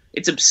season.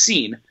 It's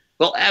obscene,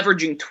 while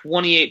averaging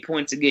 28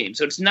 points a game.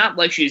 So it's not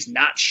like she's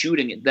not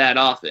shooting it that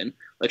often.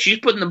 Like she's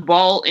putting the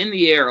ball in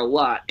the air a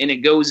lot, and it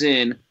goes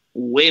in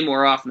way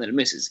more often than it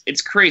misses.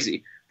 It's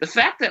crazy. The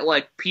fact that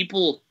like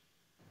people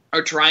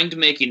are trying to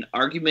make an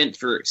argument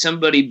for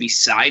somebody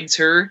besides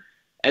her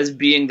as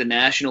being the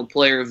national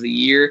player of the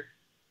year,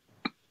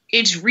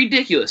 it's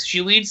ridiculous.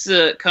 She leads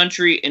the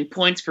country in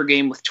points per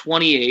game with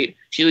 28.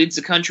 She leads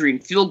the country in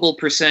field goal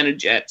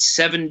percentage at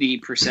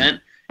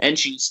 70%. and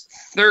she's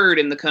third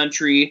in the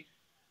country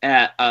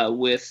at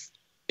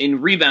in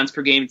rebounds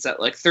per game. It's at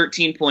like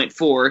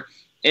 13.4,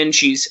 and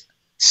she's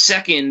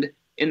second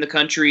in the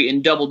country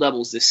in double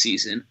doubles this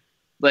season.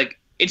 Like,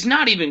 it's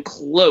not even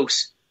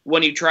close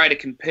when you try to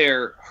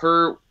compare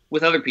her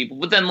with other people.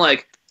 But then,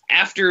 like,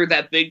 after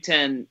that Big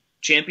Ten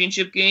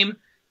championship game,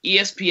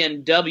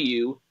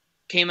 ESPNW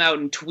came out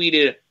and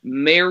tweeted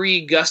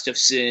Mary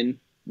Gustafson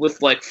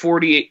with like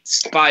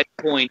 45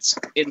 points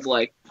in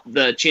like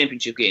the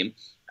championship game.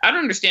 I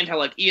don't understand how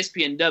like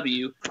ESPNW,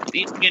 the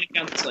ESPN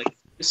account that's like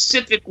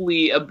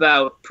specifically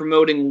about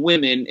promoting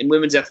women and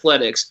women's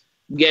athletics,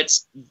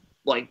 gets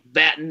like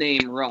that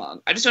name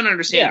wrong. I just don't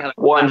understand how.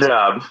 One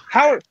job.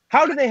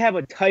 How do they have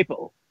a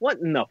typo? What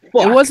in the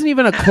fuck? It wasn't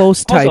even a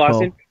close typo. Also,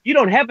 Austin, you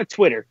don't have a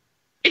Twitter.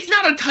 It's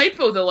not a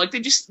typo though. Like they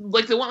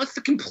went with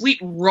the complete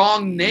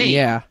wrong name.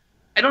 Yeah.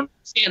 I don't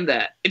understand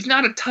that. It's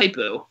not a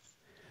typo.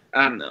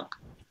 I don't know.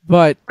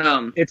 But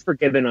it's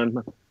forgiven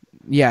on.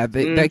 Yeah,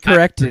 they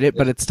corrected it,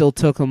 but it still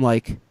took them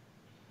like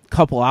a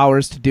couple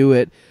hours to do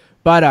it.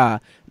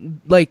 But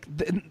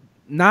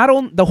not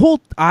on the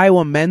whole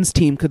Iowa men's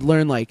team could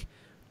learn, like,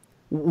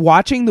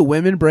 watching the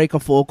women break a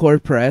full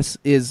court press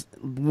is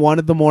one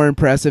of the more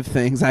impressive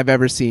things I've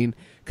ever seen.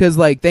 Because,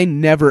 like, they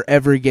never,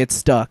 ever get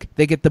stuck.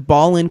 They get the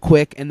ball in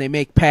quick, and they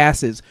make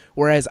passes.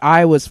 Whereas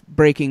Iowa's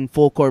breaking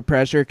full-court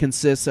pressure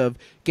consists of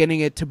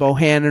getting it to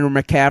Bohannon or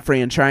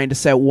McCaffrey and trying to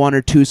set one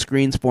or two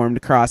screens for him to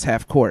cross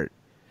half court.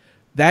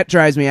 That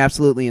drives me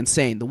absolutely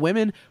insane. The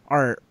women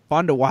are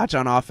fun to watch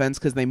on offense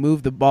because they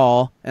move the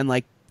ball, and,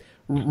 like,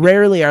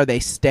 rarely are they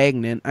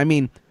stagnant. I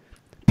mean,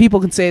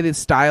 people can say the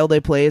style they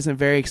play isn't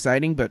very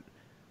exciting, but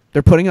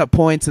they're putting up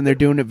points, and they're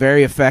doing it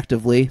very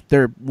effectively.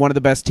 They're one of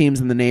the best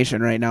teams in the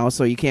nation right now,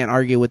 so you can't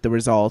argue with the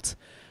results.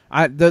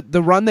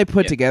 The run they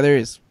put together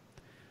is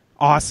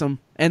awesome.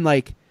 And,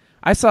 like,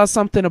 I saw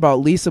something about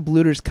Lisa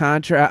Bluter's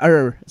contract,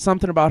 or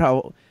something about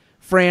how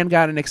Fran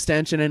got an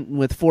extension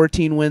with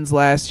 14 wins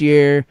last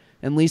year,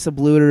 and Lisa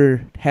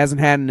Bluter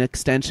hasn't had an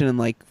extension in,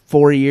 like,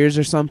 4 years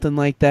or something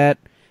like that.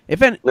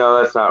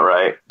 No, that's not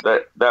right.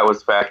 That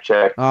was fact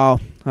checked. Oh,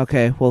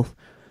 okay. Well,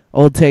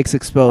 old takes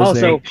exposed.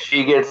 Also,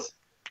 she gets...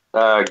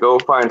 go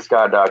find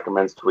Scott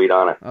Dockerman's tweet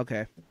on it.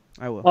 Okay,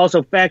 I will.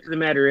 Also, fact of the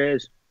matter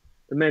is,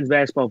 the men's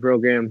basketball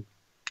program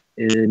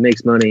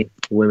makes money.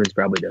 The women's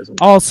probably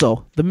doesn't.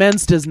 Also, the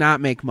men's does not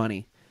make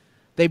money.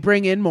 They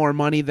bring in more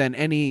money than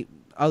any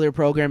other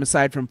program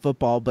aside from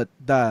football, but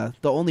the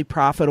only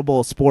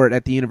profitable sport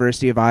at the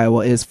University of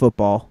Iowa is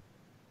football.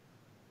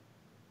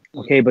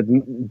 Okay, but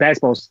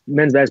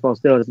men's basketball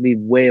still has to be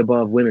way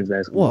above women's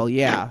basketball. Well,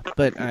 yeah,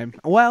 but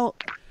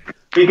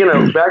Speaking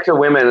of, back to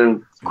women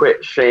and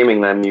quit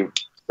shaming them, you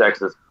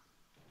sexist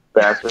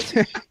bastards.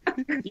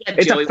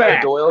 It's Joey, a fact.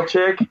 That Doyle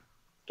chick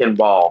can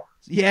ball.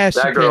 yeah,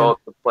 That girl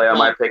could play on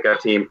my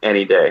pickup team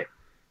any day.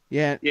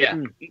 Yeah.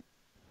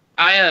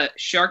 I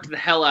sharked the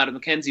hell out of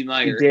Mackenzie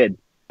Meyer. You did.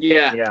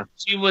 Yeah.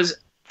 She was.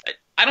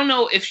 I don't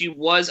know if she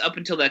was up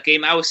until that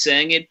game. I was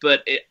saying it,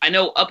 but I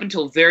know up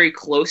until very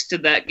close to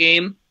that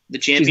game, the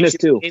championship She's missed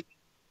too. game.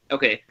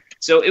 Okay,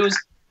 so it was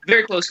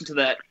very close into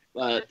that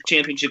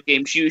championship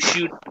game. She was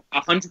shooting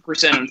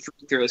 100% on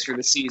free throws for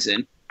the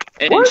season.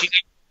 And What?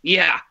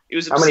 it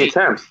was How many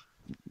obscene. attempts?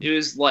 It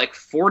was like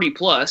 40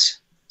 plus.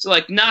 So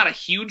like not a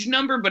huge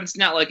number, but it's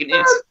not like an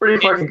That's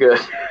pretty fucking good.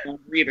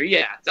 either.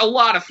 Yeah, it's a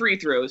lot of free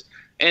throws.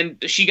 And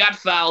she got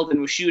fouled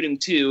and was shooting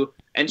too.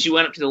 And she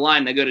went up to the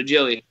line. I go to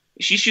Joey.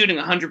 She's shooting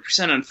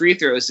 100% on free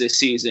throws this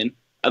season.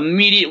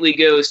 Immediately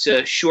goes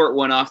to short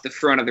one off the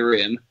front of the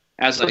rim.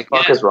 I was What like, the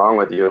fuck is wrong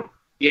with you?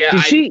 yeah.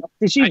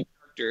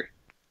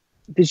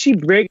 Did she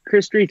break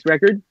Chris Street's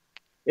record?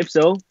 If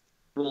so,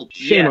 Well,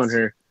 shame yes. on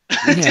her.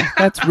 Yeah,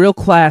 that's real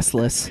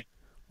classless.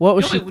 What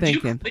was Joey, she would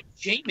thinking? you quit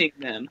shaming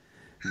them?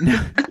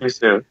 Too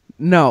soon.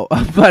 No,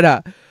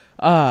 but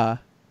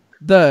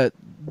the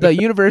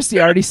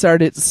university already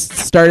started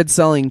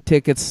selling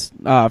tickets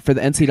for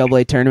the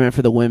NCAA tournament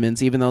for the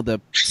women's, even though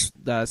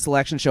the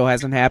selection show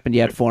hasn't happened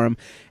yet for them,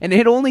 and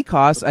it only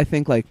costs I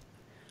think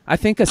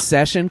a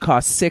session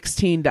costs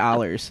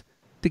 $16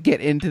 to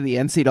get into the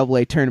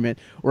NCAA tournament.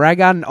 Where I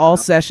got an all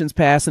sessions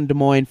pass in Des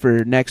Moines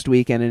for next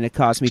weekend, and it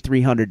cost me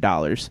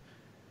 $300.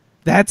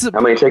 That's How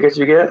many tickets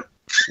you get?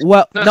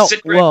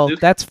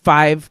 that's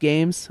 5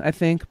 games I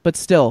think, but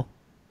still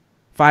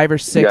 5 or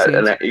 6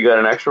 games. You got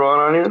an extra one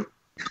on you?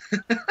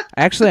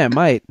 Actually, I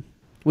might.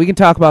 We can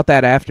talk about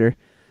that after.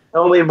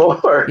 Only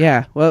more.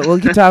 Yeah, well,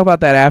 we can talk about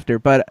that after.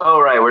 But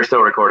Oh, right. We're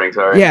still recording.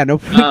 Sorry. yeah, no.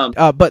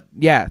 But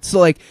yeah, so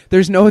like,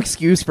 there's no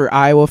excuse for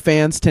Iowa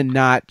fans to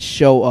not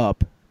show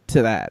up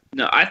to that.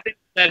 No, I think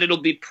that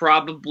it'll be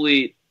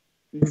probably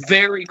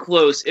very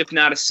close, if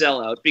not a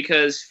sellout,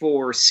 because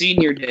for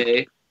senior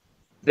day,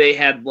 they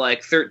had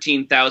like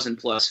 13,000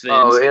 plus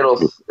fans. Oh,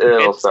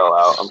 it'll sell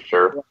out, I'm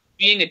sure.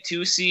 Being a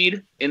 2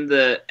 seed in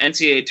the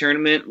NCAA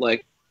tournament,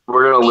 like,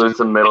 We're gonna lose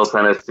to Middle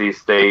Tennessee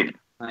State,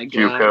 my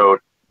God. JUCO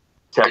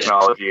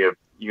Technology of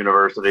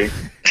University.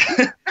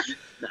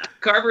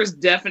 Carver's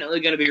definitely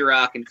going to be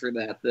rocking for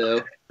that,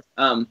 though.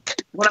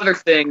 One other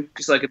thing,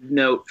 just like a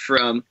note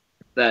from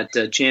that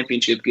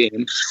championship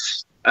game.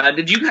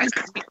 Did you guys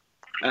see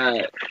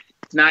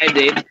Nia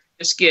Davis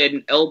just get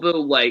an elbow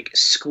like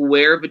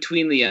square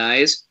between the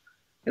eyes,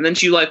 and then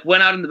she like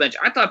went out on the bench?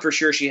 I thought for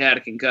sure she had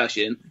a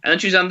concussion, and then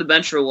she was on the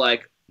bench for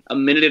like a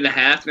minute and a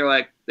half, and they're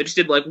like, they just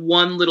did like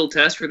one little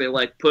test where they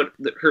like put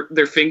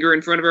their finger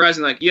in front of her eyes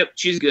and like, yep,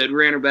 she's good.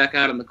 Ran her back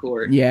out on the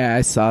court. Yeah,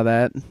 I saw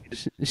that.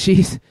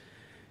 She's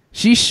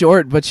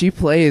short, but she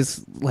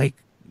plays like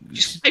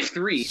she's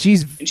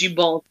 5'3". And she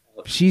balls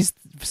out. She's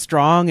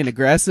strong and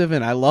aggressive,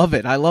 and I love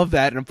it. I love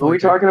that. Who are we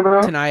talking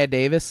about? Tania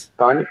Davis.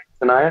 Tanya?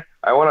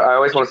 I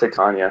always want to say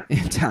Tanya.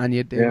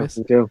 Tanya Davis.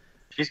 Yeah, me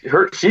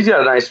too. She's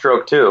got a nice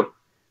stroke too.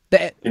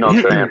 You know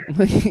what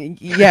I'm saying?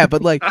 Yeah,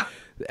 but like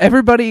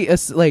everybody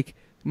is like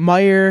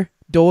Meyer,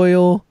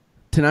 Doyle,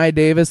 Tania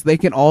Davis, they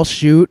can all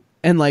shoot,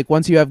 and like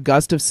once you have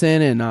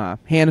Gustafson and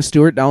Hannah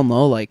Stewart down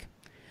low, like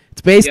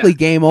it's basically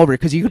game over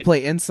because you can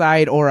play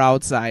inside or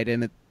outside,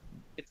 and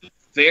it's a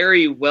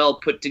very well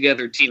put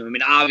together team. I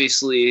mean,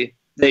 obviously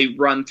they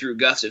run through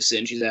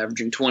Gustafson; she's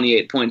averaging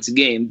 28 points a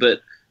game,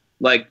 but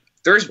like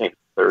there's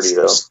 30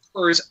 though.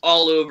 Scores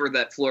all over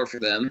that floor for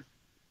them.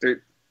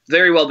 They're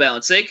very well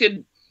balanced. They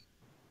could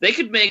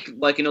make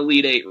like an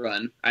Elite Eight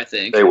run. I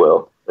think they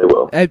will.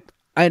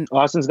 And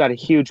Austin's got a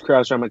huge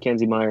crush on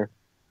Mackenzie Meyer.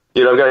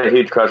 Dude, I've got a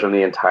huge crush on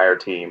the entire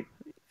team.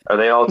 Are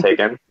they all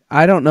taken?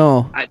 I don't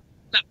know. Not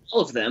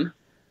all of them.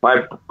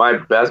 One of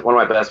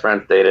my best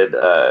friends dated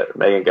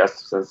Megan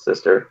Gustafson's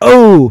sister.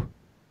 Oh,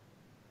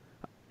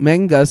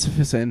 Megan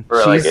Gustafson.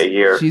 For like a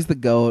year. She's the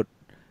GOAT.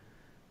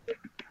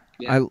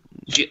 Yeah.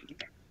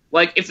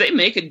 Like if they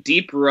make a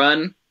deep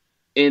run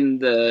in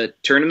the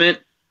tournament,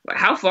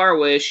 how far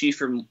away is she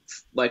from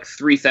like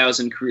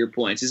 3,000 career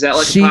points? Is that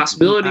like a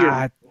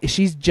possibility?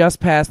 She's just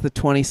past the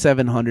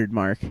 2,700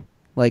 mark.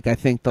 Like I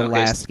think the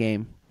last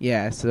game.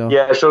 Yeah. So.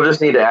 Yeah, she'll just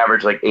need to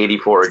average like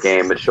 84 a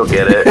game, but she'll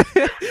get it.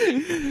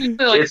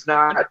 Like it's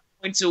not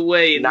points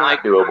away. Not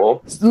like,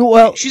 doable.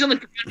 Well, she's only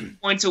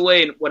points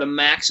away in what a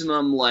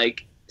maximum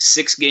like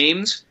 6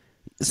 games.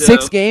 So,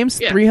 6 games,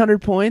 yeah.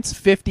 300 points,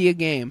 50 a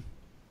game.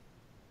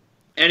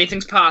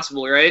 Anything's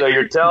possible, right? So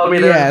you're telling me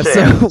there's a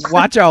chance. So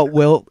watch out,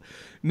 Wilt.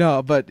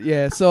 No, but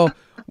yeah, so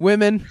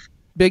women,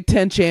 Big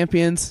Ten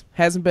champions.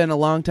 Hasn't been a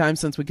long time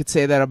since we could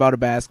say that about a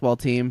basketball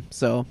team.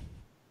 So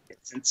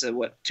since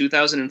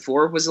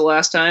 2004 was the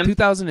last time?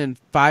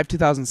 2005,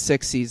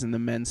 2006 season, the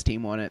men's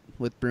team won it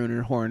with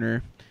Bruner,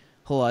 Horner,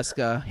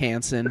 Haluska,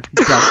 Hansen,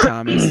 Doug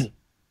Thomas.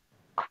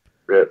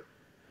 Rip.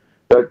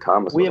 Doug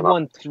Thomas. We have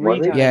won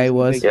 3 times. Yeah, he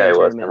was. Yeah, he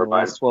was. In Never the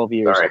mind. last 12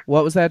 years. Sorry.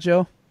 What was that,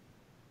 Joe?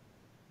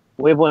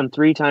 We have won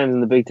 3 times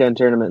in the Big Ten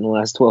tournament in the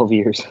last 12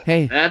 years.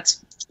 Hey, That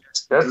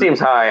seems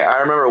high. I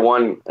remember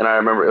one, and I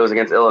remember it was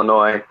against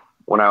Illinois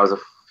when I was a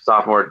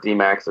sophomore at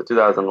DMAX. So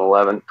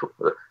 2011,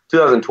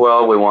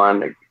 2012 we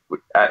won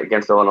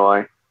against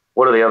Illinois.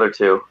 What are the other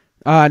 2?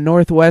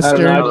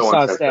 Northwestern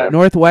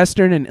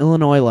and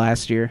Illinois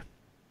last year.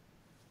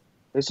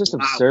 It's just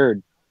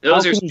absurd.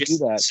 Those How are can you do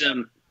that? just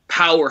some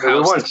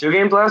powerhouse. We won 2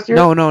 games last year?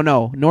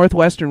 No.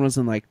 Northwestern was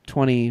in like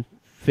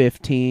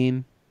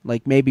 2015,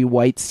 like maybe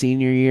White's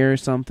senior year or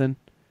something.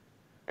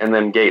 And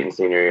then Gayton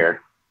senior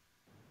year.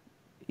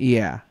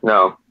 Yeah.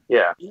 No.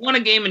 Yeah. We won a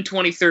game in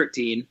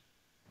 2013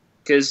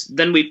 because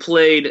then we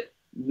played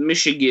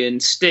Michigan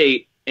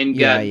State and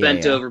got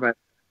bent over by.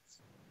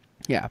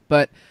 Yeah,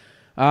 but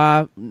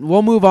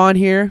we'll move on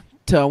here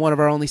to one of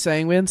our only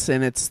segments,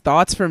 and it's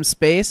Thoughts from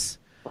Space.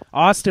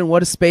 Austin,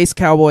 what has Space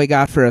Cowboy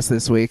got for us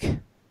this week?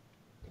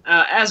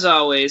 As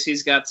always,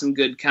 he's got some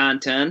good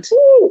content.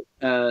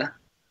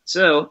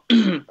 So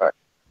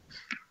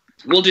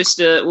we'll just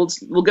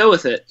we'll go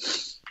with it.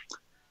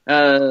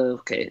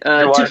 Okay.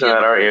 You're watching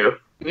that, aren't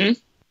you?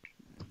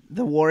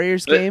 The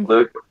Warriors game?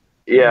 Luke?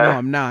 Yeah. No,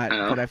 I'm not,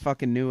 but I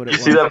fucking knew what it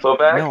was. You see that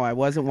putback? No, I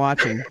wasn't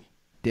watching.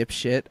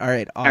 Dipshit. All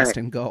right,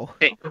 Austin, go.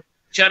 Hey,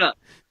 shut up.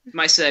 It's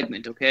my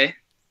segment, okay?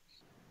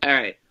 All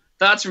right.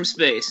 Thoughts from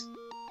space.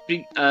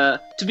 To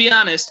be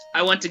honest,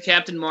 I went to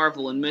Captain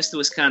Marvel and missed the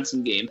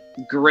Wisconsin game.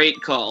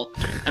 Great call.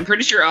 I'm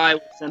pretty sure Iowa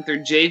sent their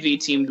JV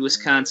team to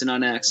Wisconsin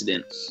on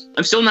accident.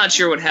 I'm still not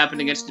sure what happened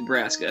against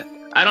Nebraska.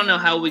 I don't know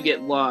how we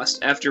get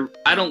lost after.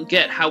 I don't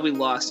get how we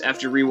lost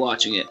after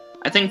rewatching it.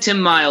 I think Tim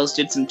Miles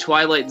did some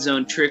Twilight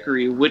Zone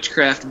trickery,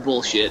 witchcraft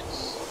bullshit.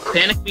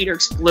 Panic Meter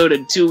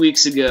exploded 2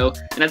 weeks ago,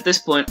 and at this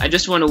point, I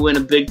just want to win a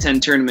Big Ten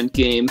tournament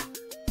game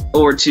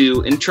or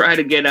 2 and try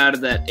to get out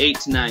of that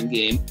 8-9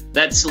 game.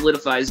 That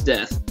solidifies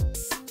death.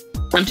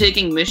 I'm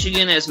taking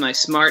Michigan as my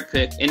smart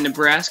pick and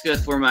Nebraska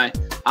for my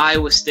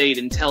Iowa State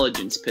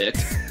intelligence pick.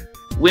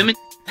 Women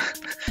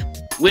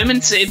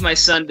saved my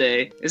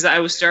Sunday as I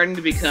was starting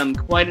to become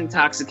quite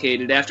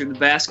intoxicated after the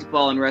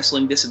basketball and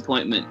wrestling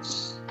disappointment.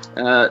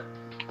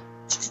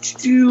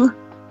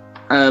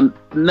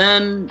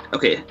 Men.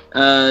 Okay.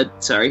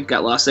 Sorry,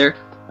 got lost there.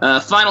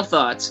 Final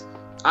thoughts.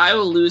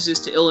 Iowa loses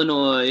to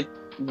Illinois,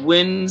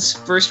 wins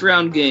first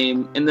round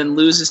game, and then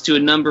loses to a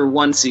number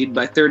 1 seed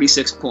by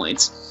 36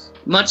 points.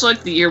 Much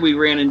like the year we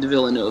ran into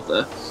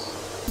Villanova.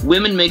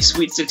 Women make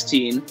Sweet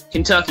 16.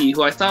 Kentucky,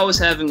 who I thought was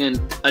having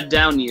a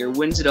down year,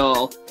 wins it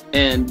all.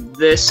 and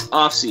this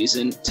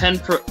offseason,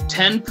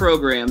 10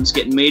 programs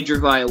get major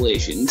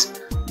violations.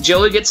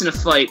 Joey gets in a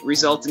fight,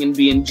 resulting in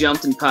being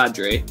jumped in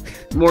Padre.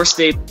 More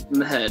staples in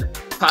the head.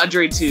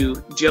 Padre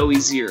 2, Joey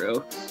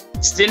 0.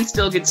 Stin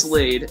still gets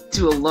laid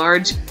to a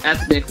large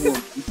ethnic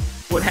woman.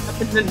 What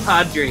happens in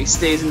Padre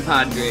stays in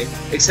Padre,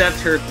 except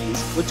herpes,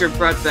 which are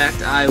brought back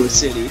to Iowa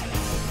City.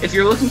 If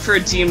you're looking for a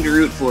team to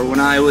root for when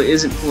Iowa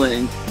isn't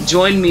playing,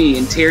 join me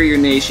in Terrier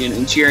Nation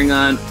and cheering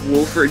on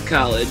Wolford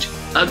College.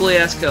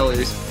 Ugly-ass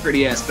colors,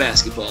 pretty-ass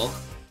basketball.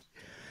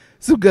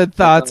 Some good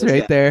thoughts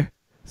right there.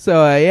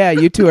 So, yeah,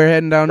 you two are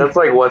heading down. That's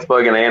like What's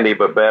Bugging Andy,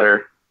 but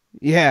better.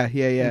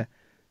 Yeah.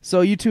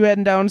 So you two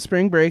heading down to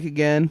spring break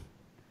again.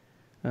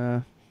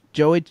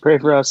 Joey, Pray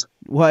for us.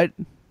 what?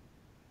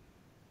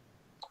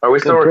 Are we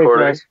still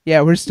recording?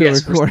 Yeah, we're still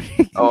Yes,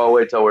 recording. Oh, I'll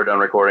wait till we're done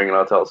recording and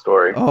I'll tell a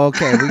story. Oh,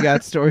 okay, we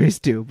got stories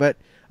too. But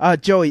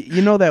Joey,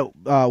 you know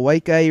that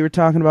white guy you were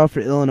talking about for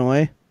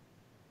Illinois?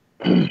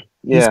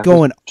 He's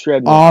going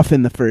off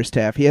in the first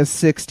half. He has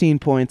 16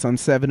 points on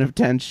 7 of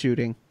 10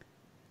 shooting.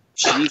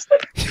 Jeez.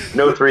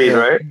 No threes,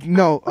 right?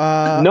 No,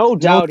 no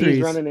doubt no he's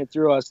threes. running it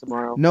through us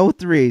tomorrow. No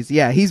threes.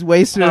 Yeah, he's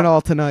wasting it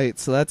all tonight,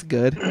 so that's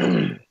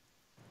good.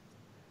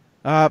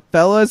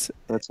 Fellas,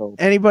 Let's hope.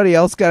 anybody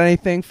else got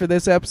anything for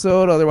this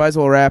episode? Otherwise,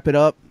 we'll wrap it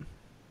up.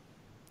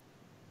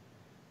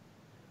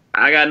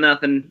 I got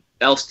nothing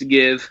else to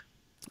give.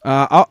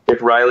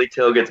 If Riley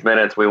Till gets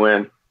minutes, we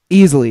win.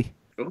 Easily.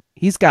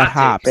 He's got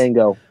hops.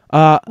 Bingo.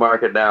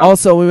 Mark it down.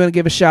 Also, we want to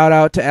give a shout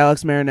out to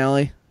Alex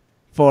Marinelli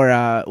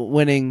for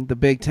winning the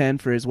Big Ten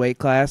for his weight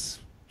class.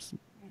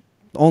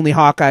 Only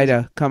Hawkeye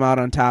to come out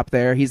on top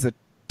there. He's a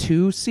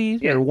 2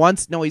 seed? Yeah. Or one?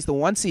 No, he's the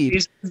 1 seed.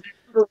 He's the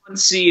number 1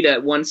 seed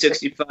at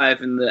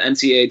 165 in the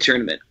NCAA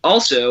tournament.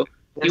 Also,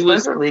 Did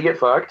Spencer Lee get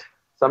fucked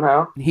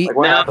somehow? What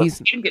no,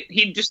 happened?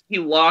 he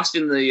lost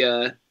in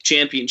the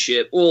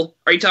championship. Well,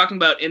 are you talking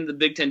about in the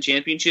Big Ten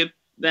championship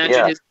match?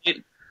 Yeah.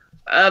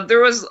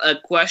 There was a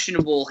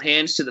questionable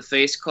hands to the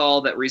face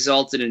call that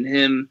resulted in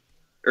him,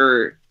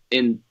 or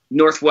in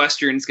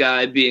Northwestern's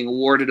guy being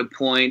awarded a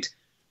point,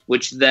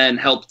 which then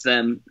helped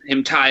him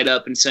tie it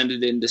up and send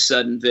it into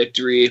sudden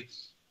victory.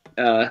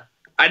 I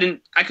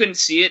couldn't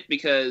see it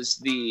because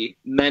the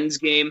men's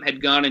game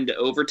had gone into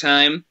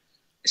overtime.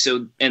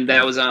 And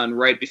that was on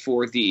right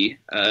before the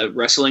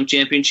wrestling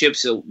championship,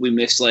 so we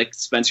missed like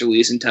Spencer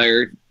Lee's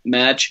entire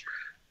match.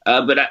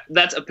 But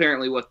that's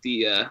apparently what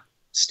the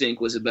stink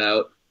was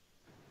about.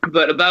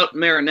 But about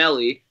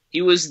Marinelli,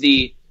 he was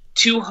the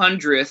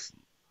 200th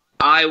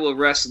Iowa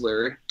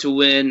wrestler to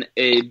win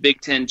a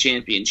Big Ten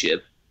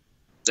championship.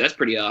 So that's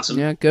pretty awesome.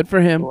 Yeah, good for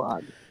him.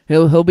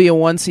 He'll be a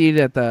 1 seed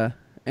at the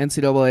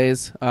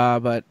NCAAs.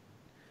 But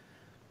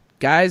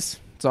guys,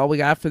 that's all we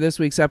got for this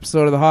week's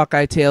episode of the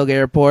Hawkeye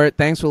Tailgate Report.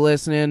 Thanks for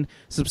listening.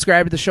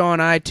 Subscribe to the show on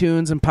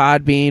iTunes and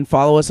Podbean.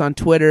 Follow us on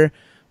Twitter.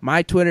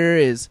 My Twitter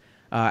is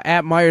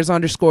at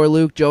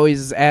Myers_Luke.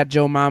 Joey's is at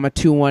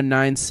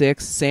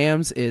JoeMama2196.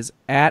 Sam's is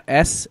at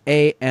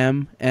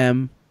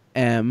SAMMMIDD.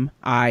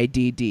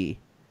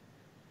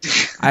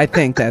 I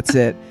think that's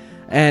it.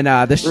 And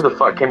Who the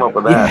fuck came up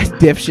with yeah, that?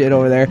 dipshit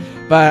over there.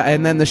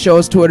 And then the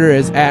show's Twitter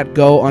is at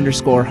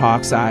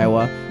 @go_Hawks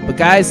Iowa. But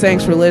guys,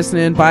 thanks for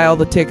listening. Buy all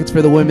the tickets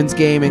for the women's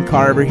game in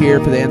Carver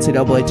here for the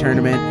NCAA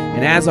tournament.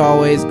 And as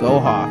always, go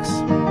Hawks.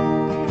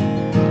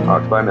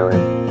 Hawks by a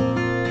million.